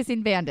a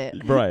kissing bandit,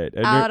 right?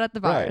 And out at the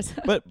bars.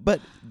 Right.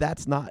 But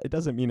that's not. It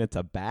doesn't mean it's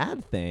a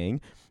bad thing.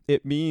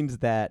 It means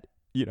that,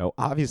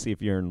 obviously, if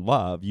you're in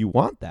love, you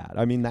want that.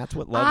 I mean, that's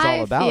what love's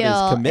all about,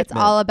 is commitment. It's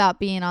all about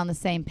being on the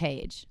same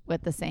page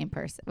with the same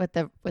person, with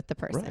the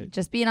person. Right.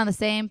 Just being on the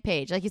same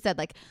page, like you said,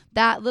 like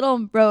that little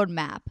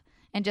roadmap,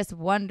 and just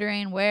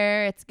wondering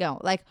where it's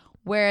going, like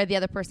where the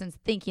other person's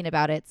thinking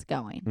about it's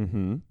going,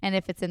 mm-hmm. and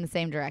if it's in the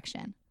same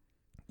direction.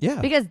 Yeah.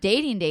 Because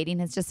dating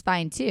is just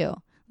fine too.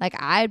 Like,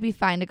 I'd be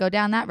fine to go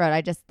down that road.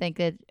 I just think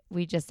that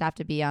we just have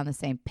to be on the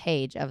same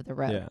page of the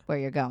road where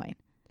you're going.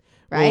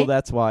 Right? Well,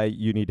 that's why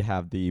you need to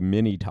have the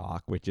mini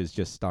talk, which is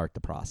just start the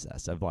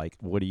process of like,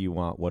 what do you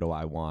want? What do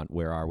I want?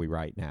 Where are we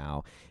right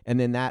now? And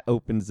then that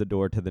opens the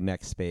door to the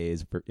next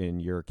phase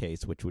in your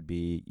case, which would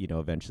be,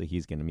 eventually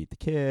he's going to meet the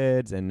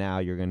kids, and now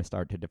you're going to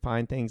start to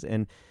define things.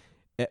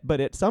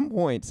 But at some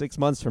point, 6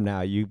 months from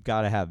now, you've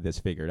got to have this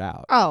figured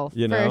out. Oh,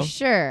 for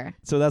sure.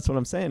 So that's what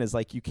I'm saying is,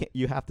 like,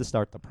 you have to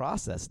start the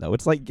process, though.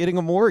 It's like getting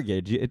a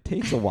mortgage. It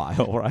takes a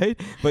while, right?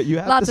 But you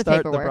have Lots to of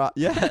start paperwork.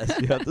 Yes,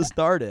 you have to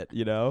start it,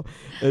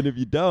 And if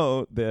you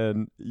don't,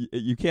 then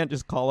you can't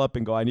just call up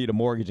and go, I need a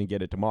mortgage, and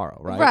get it tomorrow,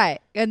 right?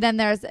 Right. And then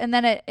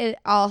it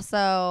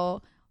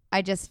also,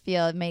 I just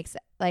feel it makes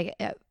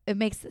it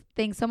makes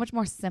things so much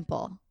more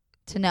simple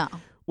to know.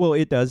 Well,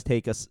 it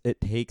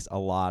takes a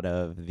lot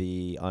of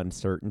the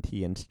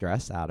uncertainty and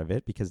stress out of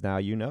it, because now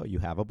you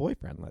have a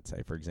boyfriend, let's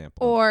say, for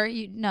example. Or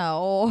you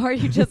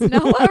just know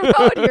what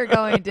road you're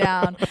going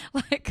down.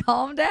 Like,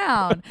 calm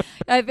down.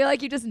 I feel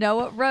like you just know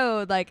what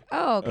road, like,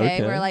 oh,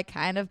 okay. We're like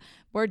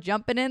we're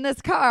jumping in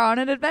this car on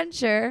an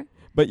adventure.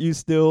 But you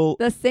still...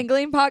 The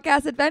Singling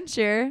Podcast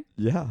adventure.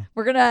 Yeah.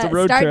 We're going to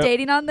start trip.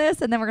 dating on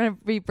this, and then we're going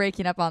to be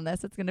breaking up on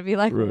this. It's going to be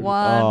like one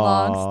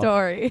long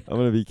story. I'm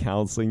going to be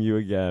counseling you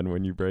again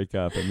when you break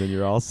up, and then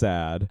you're all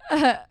sad.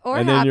 Or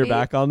and then you're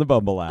back on the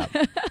Bumble app.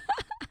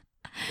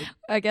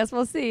 I guess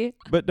we'll see.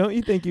 But don't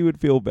you think you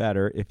would feel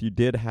better if you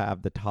did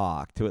have the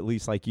talk to, at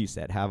least, like you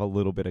said, have a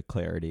little bit of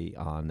clarity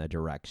on the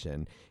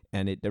direction,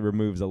 and it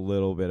removes a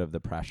little bit of the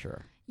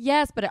pressure?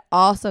 Yes, but it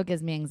also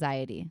gives me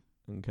anxiety.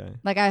 Okay.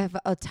 Like, I have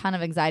a ton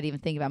of anxiety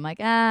even thinking about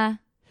it. I'm like,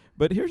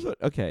 But here's what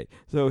I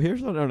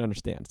don't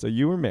understand. So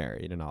you were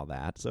married and all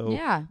that. So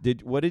yeah.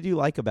 What did you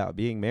like about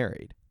being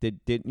married?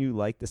 Didn't you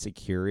like the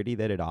security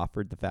that it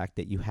offered, the fact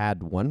that you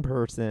had one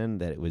person,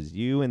 that it was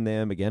you and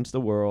them against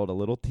the world, a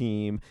little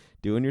team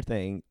doing your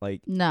thing?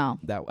 Like, no.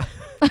 That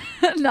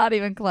Not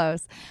even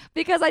close.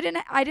 Because I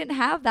didn't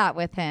have that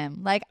with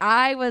him. Like,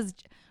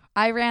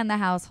 I ran the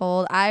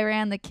household. I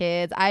ran the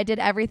kids. I did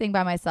everything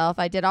by myself.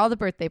 I did all the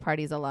birthday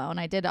parties alone.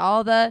 I did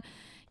all the,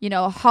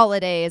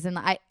 holidays. And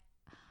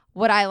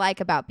what I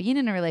like about being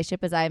in a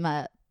relationship is I'm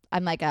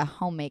like a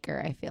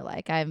homemaker. I feel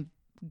like I'm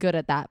good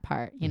at that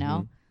part,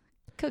 mm-hmm.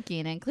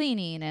 cooking and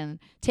cleaning and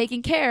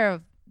taking care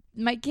of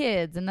my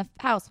kids and the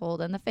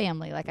household and the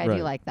family. Like, I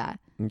do like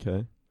that.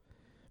 Okay.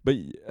 But,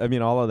 I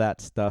mean, all of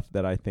that stuff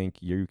that I think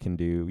you can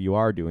do, you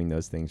are doing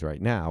those things right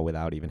now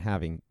without even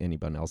having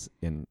anyone else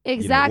in,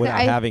 exactly.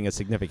 without having a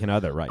significant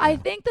other right now.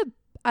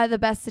 the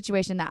best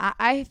situation that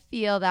I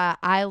feel that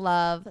I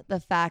love the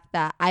fact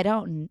that I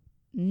don't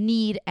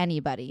need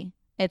anybody.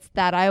 It's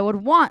that I would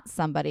want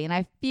somebody. And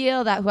I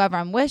feel that whoever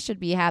I'm with should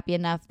be happy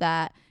enough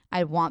that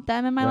I want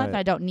them in my life and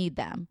I don't need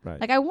them. Right.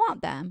 Like I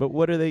want them. But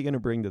what are they going to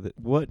bring to the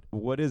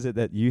what is it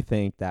that you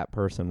think that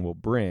person will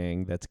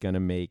bring that's going to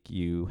make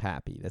you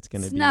happy? That's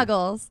going to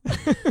Snuggles.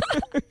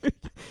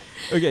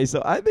 Okay,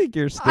 so I think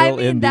you're still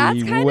in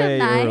that's the kind way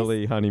of nice.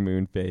 early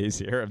honeymoon phase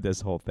here of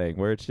this whole thing,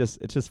 where it's just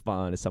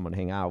fun. It's someone to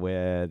hang out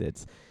with.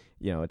 It's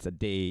it's a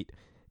date,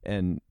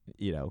 and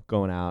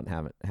going out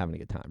and having a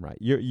good time. Right?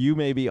 You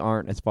maybe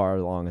aren't as far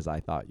along as I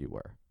thought you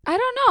were. I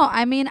don't know.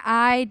 I mean,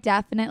 I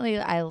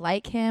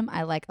like him.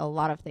 I like a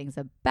lot of things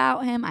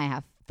about him. I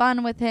have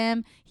fun with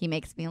him. He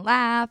makes me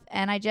laugh,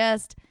 and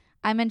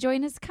I'm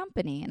enjoying his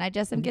company, and I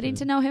just am getting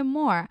to know him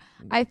more.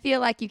 I feel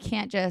like you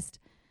can't just,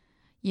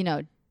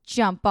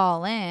 jump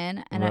all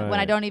in, and when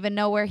I don't even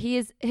know where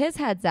his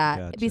head's at.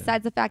 Gotcha.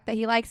 Besides the fact that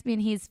he likes me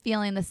and he's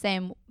feeling the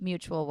same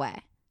mutual way,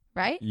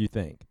 right? You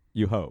think?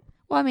 You hope?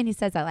 Well, I mean, he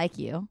says I like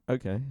you.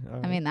 Okay. All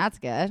right. I mean, that's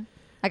good.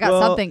 I got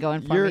something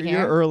going for me here.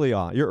 You're early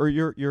on.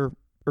 You're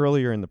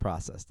earlier in the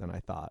process than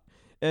I thought,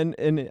 and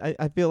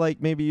I feel like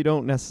maybe you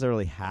don't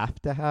necessarily have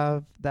to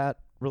have that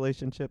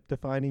relationship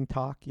defining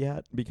talk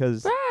yet,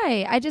 because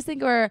right. I just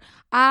think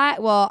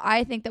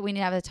I think that we need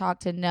to have a talk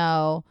to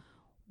know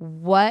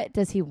what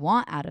does he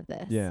want out of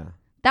this. Yeah.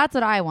 That's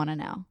what I want to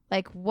know.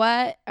 Like,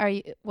 what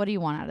do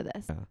you want out of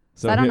this? Yeah.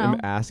 So I don't him know.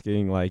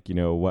 asking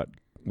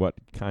what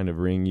kind of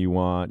ring you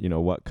want,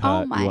 what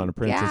cut you want a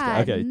princess.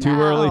 God, Okay, too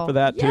early for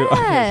that too.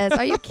 Yes.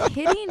 Are you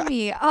kidding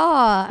me?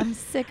 Oh, I'm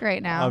sick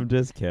right now. I'm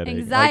just kidding.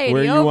 Anxiety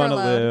where you want to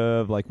overload.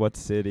 live, like what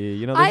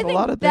city, there's I a think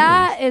lot of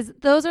things.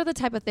 those are the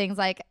type of things,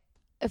 like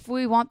if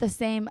we want the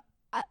same,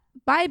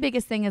 my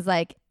biggest thing is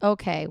like,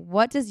 okay,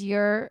 what does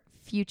your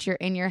future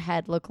in your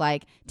head look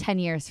like 10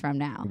 years from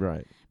now?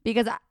 Right.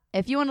 Because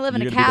if you want to live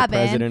in a You're gonna be the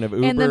president cabin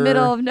of in the Uber.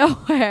 middle of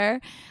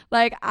nowhere,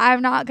 like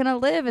I'm not going to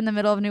live in the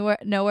middle of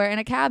nowhere in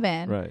a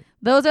cabin. Right.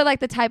 Those are like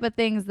the type of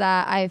things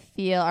that I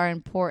feel are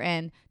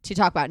important to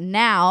talk about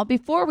now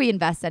before we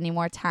invest any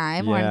more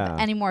time or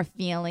any more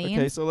feelings.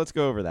 Okay, so let's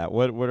go over that.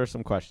 What are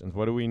some questions?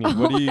 What do we need? Oh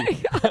What do you? my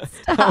God, I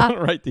stop. want to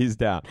write these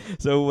down.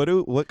 So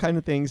what kind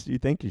of things do you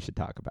think you should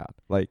talk about?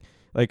 Like,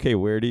 hey,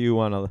 where do you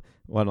want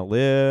to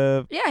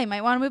live? Yeah, you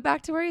might want to move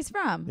back to where he's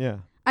from. Yeah.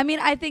 I mean,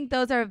 I think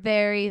those are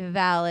very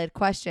valid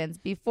questions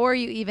before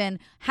you even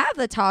have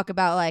the talk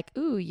about like,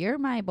 ooh, you're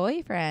my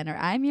boyfriend or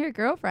I'm your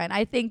girlfriend.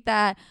 I think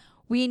that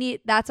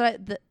that's what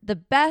the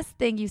best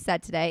thing you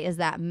said today is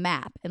that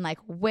map and like,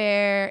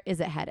 where is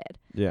it headed?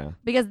 Yeah.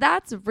 Because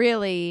that's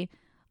really,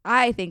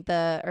 I think,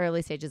 the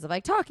early stages of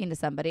like talking to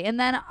somebody. And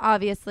then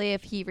obviously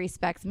if he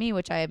respects me,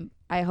 which I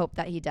hope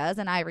that he does,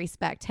 and I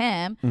respect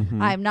him,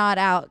 Mhm. I'm not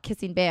out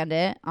kissing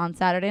Bandit on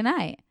Saturday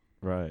night.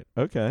 Right.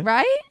 Okay.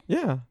 Right?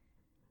 Yeah.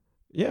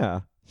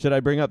 Yeah. Should I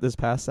bring up this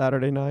past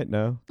Saturday night?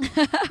 No.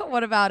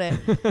 What about it?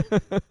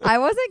 I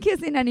wasn't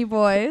kissing any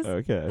boys.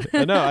 Okay.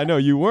 I know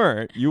you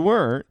weren't. You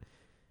weren't.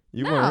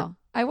 No,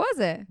 I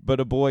wasn't. But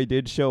a boy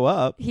did show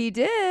up. He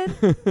did.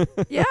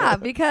 Yeah,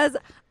 because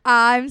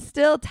I'm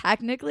still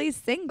technically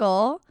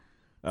single.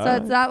 So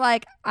it's not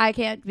like I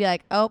can't be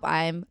like, oh,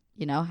 I'm,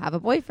 have a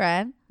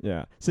boyfriend.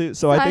 Yeah.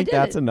 So I think did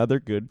that's it. another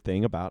good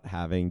thing about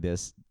having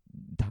this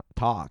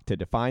talk to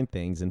define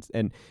things,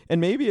 and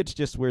maybe it's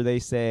just where they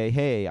say,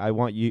 hey, I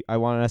want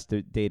us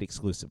to date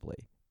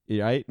exclusively,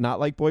 right? Not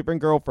like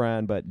boyfriend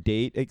girlfriend, but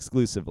date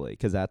exclusively,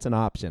 because that's an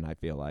option, I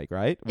feel like,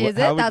 right? Is it?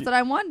 That's what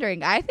I'm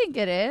wondering. I think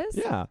it is.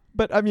 Yeah,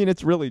 but I mean,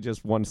 it's really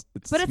just one But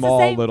it's the small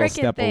same little frickin'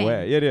 step thing.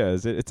 away. It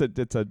is. It's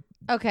a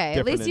Okay,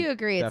 at least different you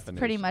agree it's definition.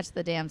 pretty much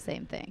the damn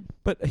same thing.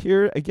 But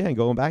here again,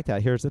 going back to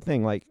that, here's the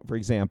thing. Like, for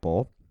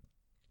example,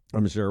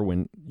 I'm sure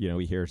when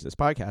he hears this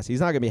podcast, he's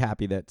not gonna be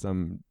happy that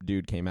some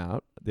dude came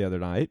out the other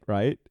night,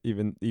 right?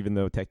 Even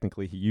though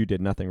technically you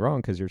did nothing wrong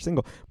because you're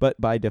single. But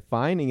by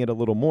defining it a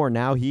little more,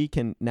 now you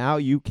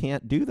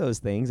can't do those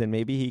things, and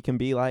maybe he can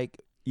be like,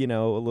 feel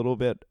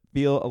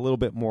a little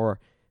bit more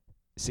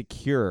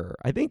secure.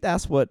 I think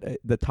that's what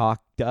the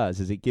talk does.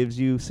 Is it gives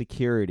you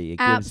security.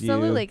 It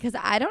Absolutely, because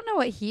I don't know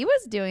what he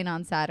was doing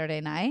on Saturday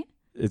night.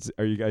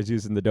 Are you guys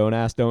using the don't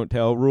ask, don't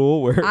tell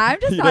rule where I'm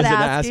just he not doesn't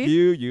ask asking.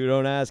 you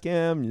don't ask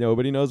him,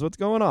 nobody knows what's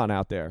going on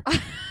out there,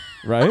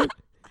 right?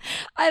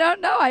 I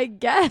don't know. I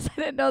guess I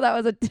didn't know that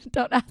was a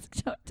don't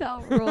ask, don't tell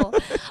rule.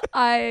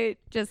 I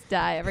just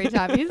die every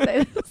time you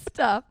say this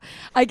stuff.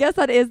 I guess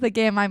that is the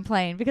game I'm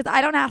playing because I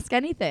don't ask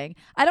anything.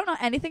 I don't know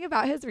anything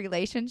about his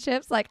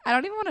relationships. Like, I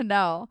don't even want to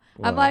know.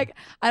 I'm Wow. like,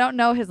 I don't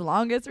know his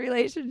longest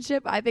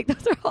relationship. I think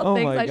those are all Oh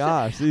things my I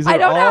gosh, should. these I are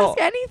don't all.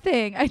 ask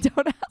anything. I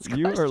don't ask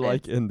You questions. are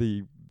like in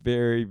the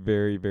very,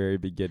 very, very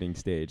beginning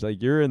stage. Like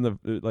you're in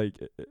the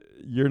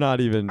you're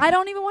not even. I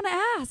don't even want to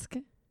ask.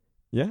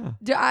 Yeah.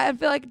 I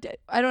feel like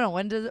I don't know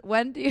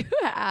when do you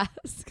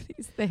ask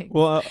these things?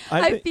 Well,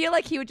 I feel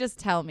like he would just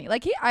tell me.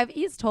 Like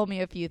he's told me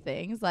a few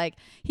things. Like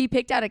he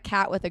picked out a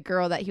cat with a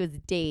girl that he was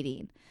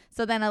dating.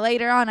 So then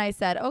later on I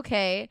said,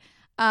 okay,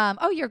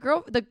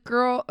 oh, the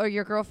girl or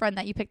your girlfriend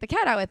that you picked the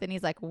cat out with. And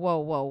he's like, whoa,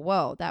 whoa,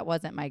 whoa. That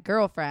wasn't my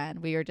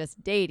girlfriend. We were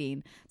just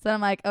dating. So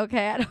I'm like,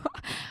 okay, I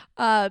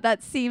don't,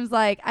 that seems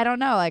like, I don't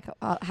know. Like,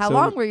 how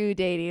long were you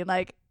dating?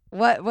 Like,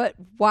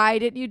 why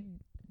didn't you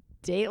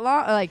date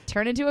long, or like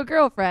turn into a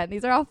girlfriend?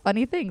 These are all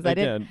funny things.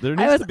 Again, there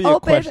needs to be a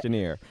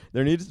questionnaire.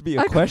 There needs to be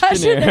a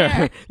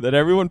questionnaire that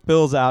everyone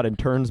fills out and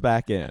turns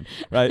back in,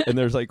 right? And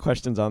there's like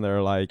questions on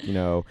there like,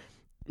 no,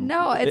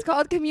 it's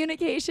called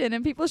communication,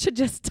 and people should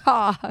just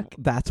talk.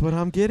 That's what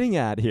I'm getting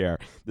at here.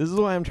 This is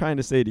why I'm trying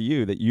to say to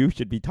you that you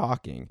should be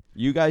talking.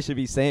 You guys should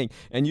be saying,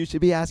 and you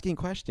should be asking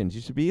questions.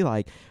 You should be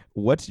like,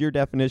 what's your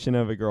definition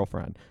of a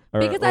girlfriend?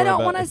 Because I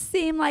don't want to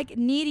seem like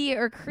needy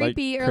or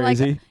creepy like or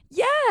crazy? like,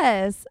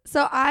 yes.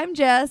 So I'm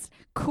just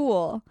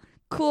cool,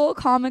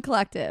 calm, and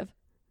collective.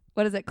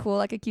 What is it? Cool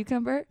like a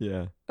cucumber?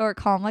 Yeah. Or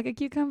calm like a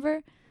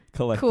cucumber?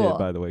 Collected, cool.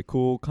 By the way.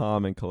 Cool,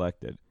 calm, and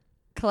collected.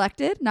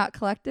 Collected, not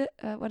collected.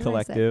 What did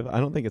collective. I say?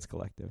 I don't think it's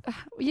collective.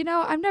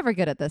 I'm never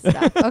good at this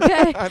stuff.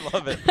 Okay. I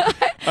love it. All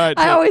right,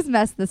 I always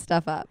mess this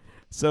stuff up.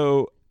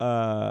 So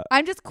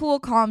I'm just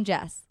cool, calm,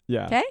 Jess.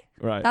 Yeah. Okay.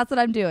 Right. That's what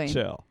I'm doing.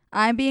 Chill.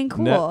 I'm being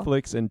cool.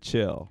 Netflix and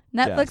chill.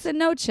 Netflix Jess. and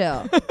no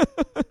chill.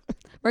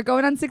 We're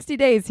going on 60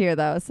 days here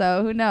though,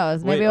 so who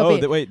knows? Maybe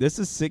wait, this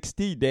is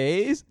 60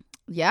 days?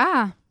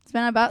 Yeah. It's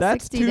been about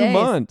That's 60 2 days.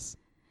 months.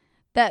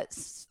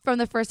 That's from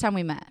the first time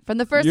we met.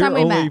 You're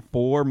only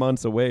 4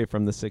 months away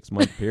from the 6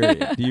 month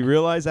period. Do you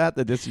realize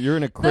that you're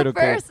in a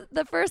critical?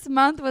 The first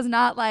month was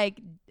not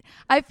like.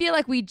 I feel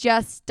like we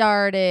just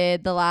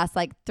started the last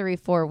like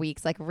 3-4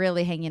 weeks, like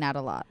really hanging out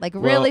a lot, like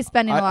really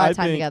spending a lot of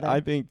time together. I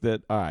think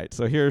that all right.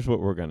 So here's what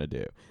we're gonna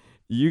do.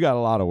 You got a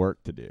lot of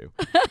work to do.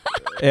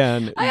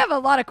 And I have a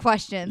lot of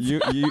questions.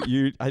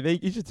 I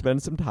think you should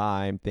spend some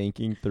time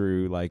thinking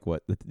through like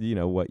what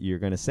you're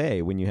gonna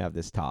say when you have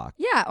this talk.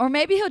 Yeah, or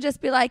maybe he'll just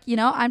be like,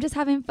 I'm just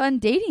having fun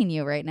dating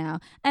you right now,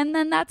 and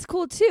then that's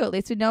cool too. At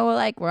least we know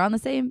like we're on the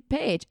same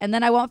page, and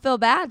then I won't feel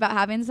bad about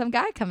having some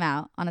guy come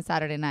out on a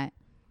Saturday night.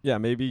 Yeah,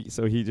 maybe.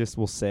 So he just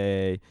will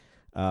say,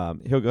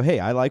 he'll go, hey,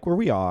 I like where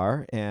we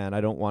are, and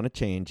I don't want to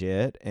change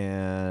it,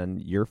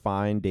 and you're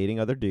fine dating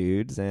other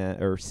dudes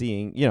or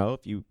seeing,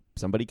 if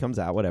somebody comes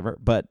out, whatever.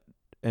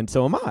 And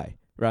so am I,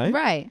 right?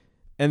 Right.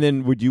 And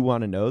then would you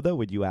want to know, though?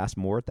 Would you ask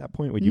more at that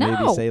point? Would you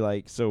maybe say,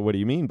 like, so what do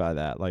you mean by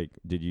that? Like,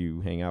 did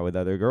you hang out with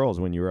other girls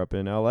when you were up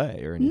in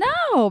L.A. or anything?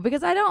 No,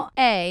 because I don't.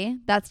 A,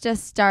 that's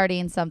just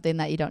starting something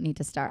that you don't need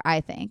to start, I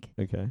think.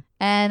 Okay.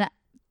 And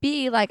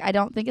B, like, I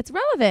don't think it's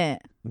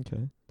relevant.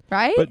 Okay.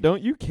 Right? But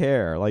don't you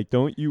care? Like,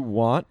 don't you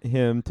want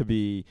him to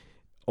be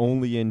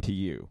only into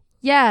you?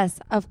 Yes,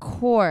 of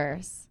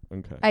course.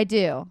 Okay. I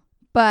do.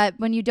 But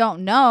when you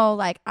don't know,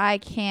 like, I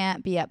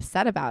can't be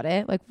upset about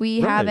it. Like, we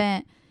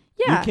haven't.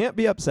 Yeah. You can't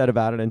be upset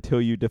about it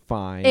until you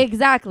define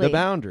exactly the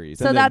boundaries.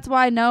 So that's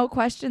why no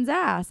questions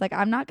asked. Like,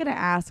 I'm not going to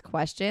ask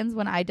questions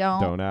when I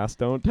don't. Don't ask,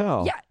 don't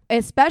tell. Yeah.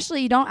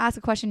 Especially you don't ask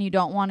a question you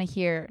don't want to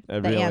hear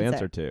a the real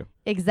answer to.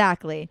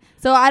 Exactly.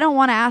 So I don't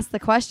want to ask the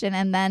question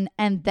and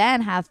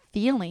then have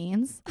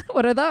feelings.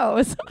 What are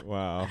those?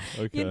 Wow.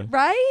 Okay.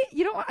 Right?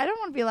 I don't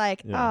want to be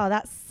like, oh,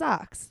 that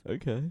sucks.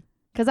 Okay.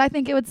 Because I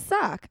think it would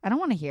suck. I don't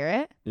want to hear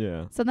it.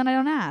 Yeah. So then I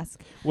don't ask.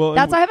 Well,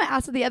 that's why I haven't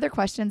asked the other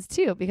questions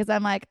too, because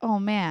I'm like, oh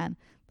man,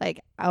 like,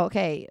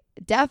 okay,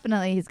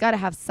 definitely he's got to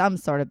have some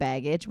sort of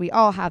baggage. We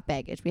all have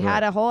baggage. We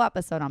had a whole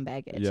episode on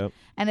baggage. Yep.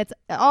 And it's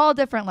all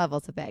different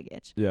levels of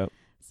baggage. Yep.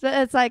 So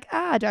it's like,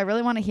 do I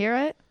really want to hear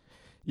it?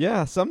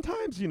 Yeah.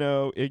 Sometimes,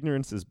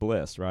 ignorance is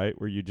bliss, right?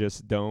 Where you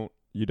just don't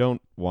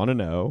want to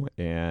know,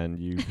 and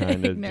you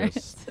kind of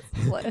just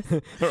bliss.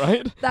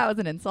 Right? That was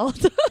an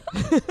insult.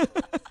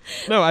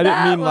 No, I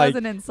didn't mean like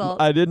an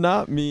insult. I did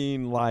not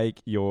mean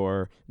like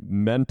your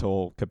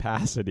mental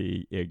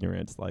capacity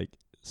ignorance, like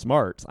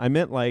smarts. I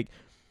meant like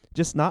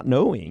just not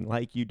knowing.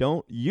 Like you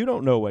don't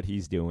know what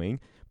he's doing,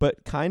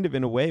 but kind of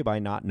in a way by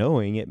not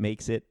knowing it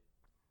makes it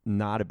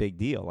not a big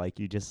deal. Like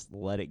you just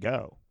let it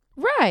go.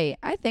 Right.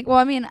 I think, well,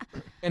 I mean,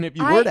 and if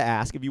you were to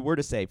ask, if you were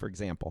to say, for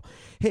example,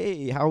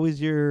 hey, how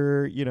was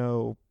your,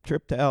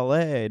 trip to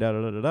LA? Da,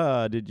 da, da, da,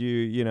 da. Did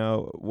you,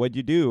 what'd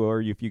you do?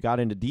 Or if you got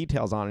into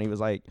details on it, he was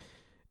like,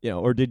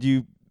 or did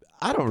you,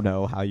 I don't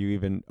know how you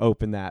even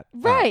open that.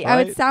 Right. Up, right?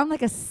 I would sound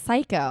like a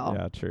psycho.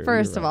 Yeah, true.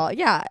 First of all.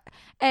 Yeah.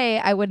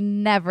 I would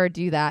never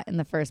do that in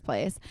the first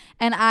place.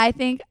 And I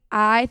think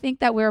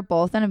that we're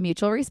both in a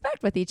mutual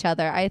respect with each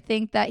other. I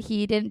think that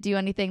he didn't do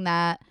anything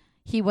that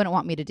he wouldn't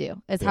want me to do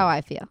is how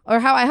I feel, or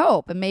how I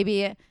hope. And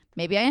maybe I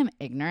am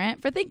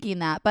ignorant for thinking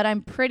that, but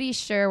I'm pretty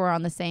sure we're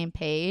on the same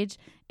page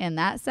in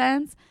that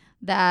sense,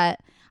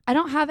 that I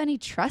don't have any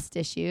trust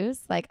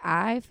issues. Like,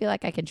 I feel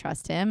like I can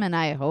trust him, and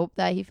I hope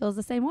that he feels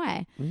the same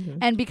way. Mm-hmm.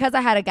 And because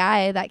I had a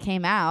guy that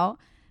came out,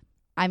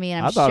 I mean,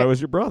 I thought it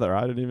was your brother.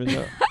 I didn't even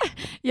know.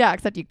 Yeah,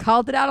 except you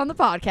called it out on the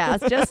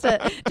podcast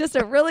just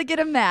to really get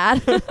him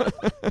mad.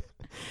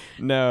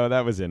 No,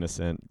 that was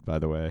innocent, by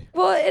the way.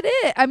 Well, it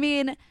is. I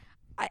mean,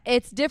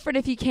 it's different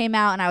if he came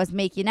out and I was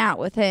making out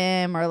with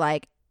him, or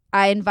like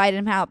I invited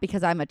him out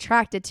because I'm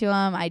attracted to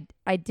him.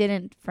 I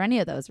didn't for any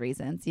of those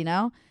reasons,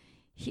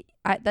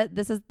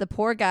 This is the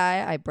poor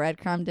guy. I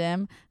breadcrumbed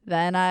him.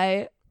 Then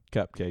I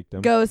Cupcaked him.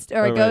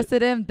 I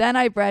ghosted him. Then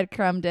I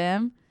breadcrumbed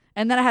him.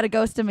 And then I had to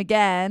ghost him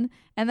again.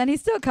 And then he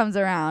still comes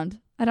around.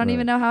 I don't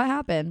even know how it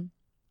happened.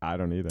 I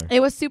don't either.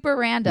 It was super He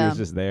random. was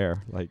just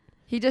there. Like,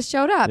 He just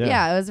showed up. Yeah.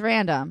 Yeah, it was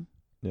random.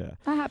 yeah.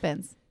 That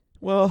happens.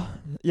 Well,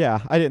 yeah,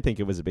 I didn't think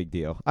it was a big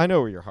deal. I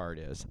know where your heart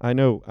is. I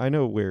know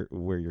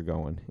where you're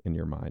going in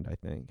your mind, I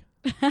think.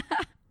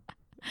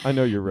 I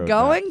know your roadmap.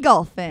 Going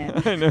golfing.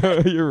 I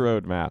know your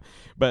roadmap.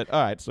 But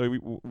all right, so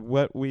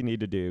what we need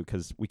to do,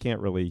 because we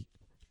can't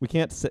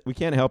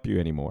help you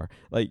anymore.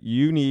 Like,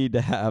 you need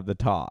to have the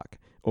talk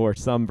or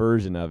some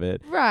version of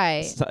it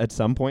Right. at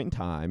some point in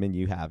time, and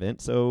you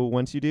haven't. So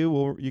once you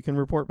do, you can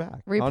report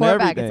back. Report on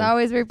back. It's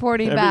always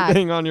reporting back.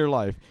 Everything on your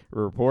life,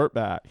 report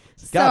back.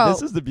 God,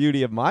 this is the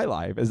beauty of my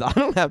life, is I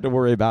don't have to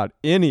worry about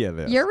any of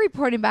this. You're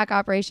reporting back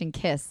Operation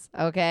Kiss,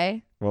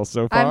 okay? Well,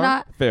 so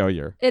far,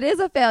 failure. It is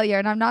a failure,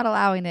 and I'm not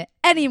allowing it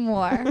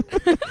anymore.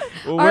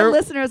 Well, Our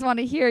listeners want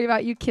to hear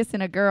about you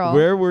kissing a girl.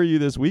 Where were you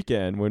this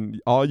weekend when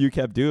all you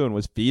kept doing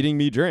was feeding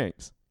me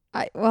drinks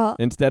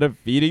instead of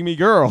feeding me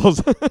girls?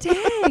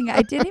 Dang,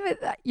 I didn't even.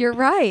 You're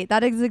right.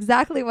 That is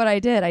exactly what I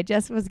did. I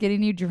just was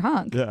getting you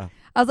drunk. Yeah.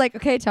 I was like,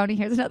 okay, Tony,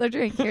 here's another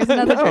drink. Here's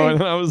another drink.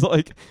 And I was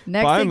like,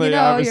 Next finally, thing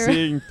you know, I was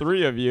seeing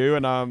 3 of you,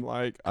 and I'm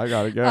like, I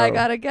gotta go. I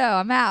gotta go.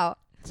 I'm out.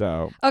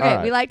 So okay,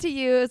 right. we like to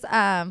use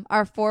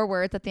our 4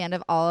 words at the end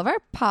of all of our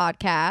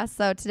podcasts.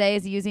 So today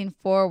is using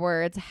 4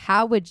 words.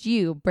 How would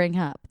you bring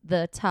up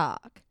the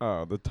talk?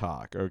 Oh, the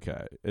talk.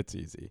 Okay, it's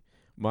easy.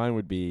 Mine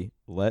would be,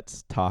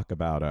 let's talk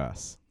about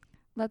us.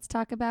 Let's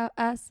talk about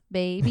us,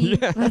 baby.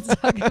 Yeah. Let's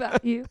talk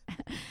about you.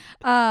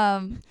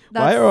 That's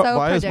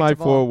why is my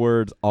predictable. 4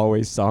 words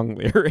always song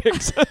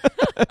lyrics?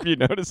 Have you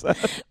noticed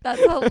that?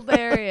 That's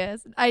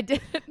hilarious. I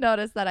didn't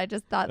notice that. I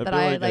just thought that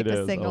I like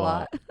to sing a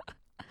lot.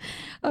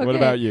 Okay. What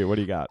about you? What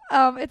do you got?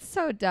 It's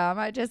so dumb.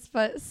 I just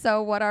put,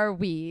 so what are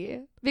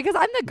we? Because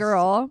I'm the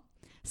girl.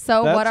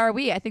 So what are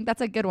we? I think that's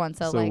a good one.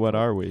 So like, what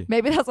are we?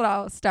 Maybe that's what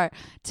I'll start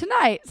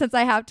tonight, since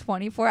I have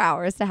 24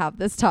 hours to have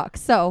this talk.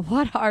 So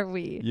what are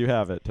we? You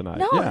have it tonight.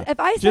 No, Yeah. if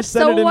I said Just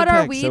send it so in what a are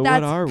text. we, So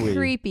that's what are we?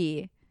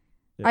 creepy.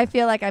 Yeah. I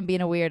feel like I'm being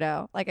a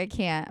weirdo. Like I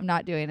can't. I'm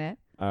not doing it.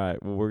 All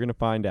right. Well, we're going to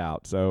find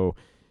out. So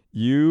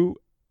you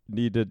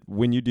need to,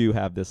 when you do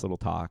have this little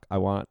talk, I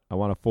want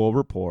a full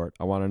report.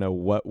 I want to know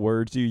what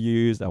words you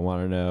used. I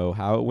want to know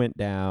how it went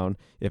down.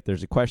 If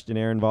there's a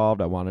questionnaire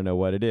involved, I want to know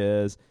what it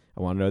is.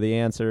 I want to know the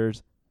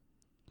answers.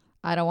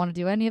 I don't want to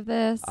do any of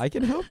this. I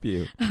can help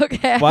you.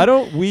 Okay. Why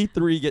don't we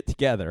 3 get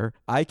together?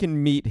 I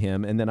can meet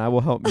him, and then I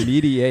will help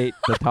mediate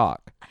the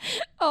talk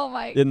Oh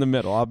my. in the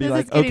middle. I'll be This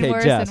like, is getting okay,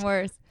 worse Jess, and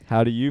worse.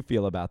 how do you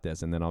feel about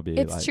this? And then I'll be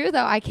It's like, true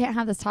though. I can't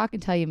have this talk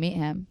until you meet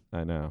him.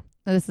 I know.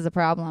 This is a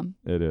problem.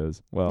 It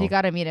is. Well, You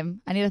got to meet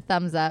him. I need a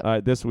thumbs up. all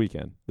right, this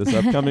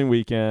upcoming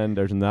weekend,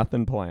 there's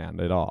nothing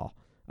planned at all.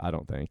 I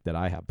don't think that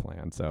I have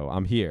planned. So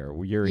I'm here.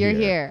 You're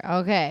here.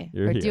 Okay.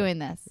 You're We're here. doing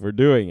this. We're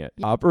doing it.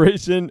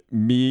 Operation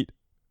Meet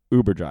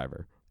Uber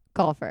Driver.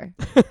 Golfer.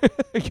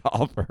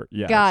 Golfer.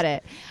 Yes. Got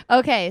it.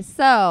 Okay.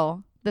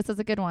 So this is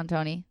a good one,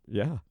 Tony.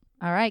 Yeah.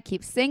 All right.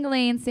 Keep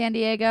singling, San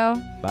Diego.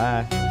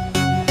 Bye.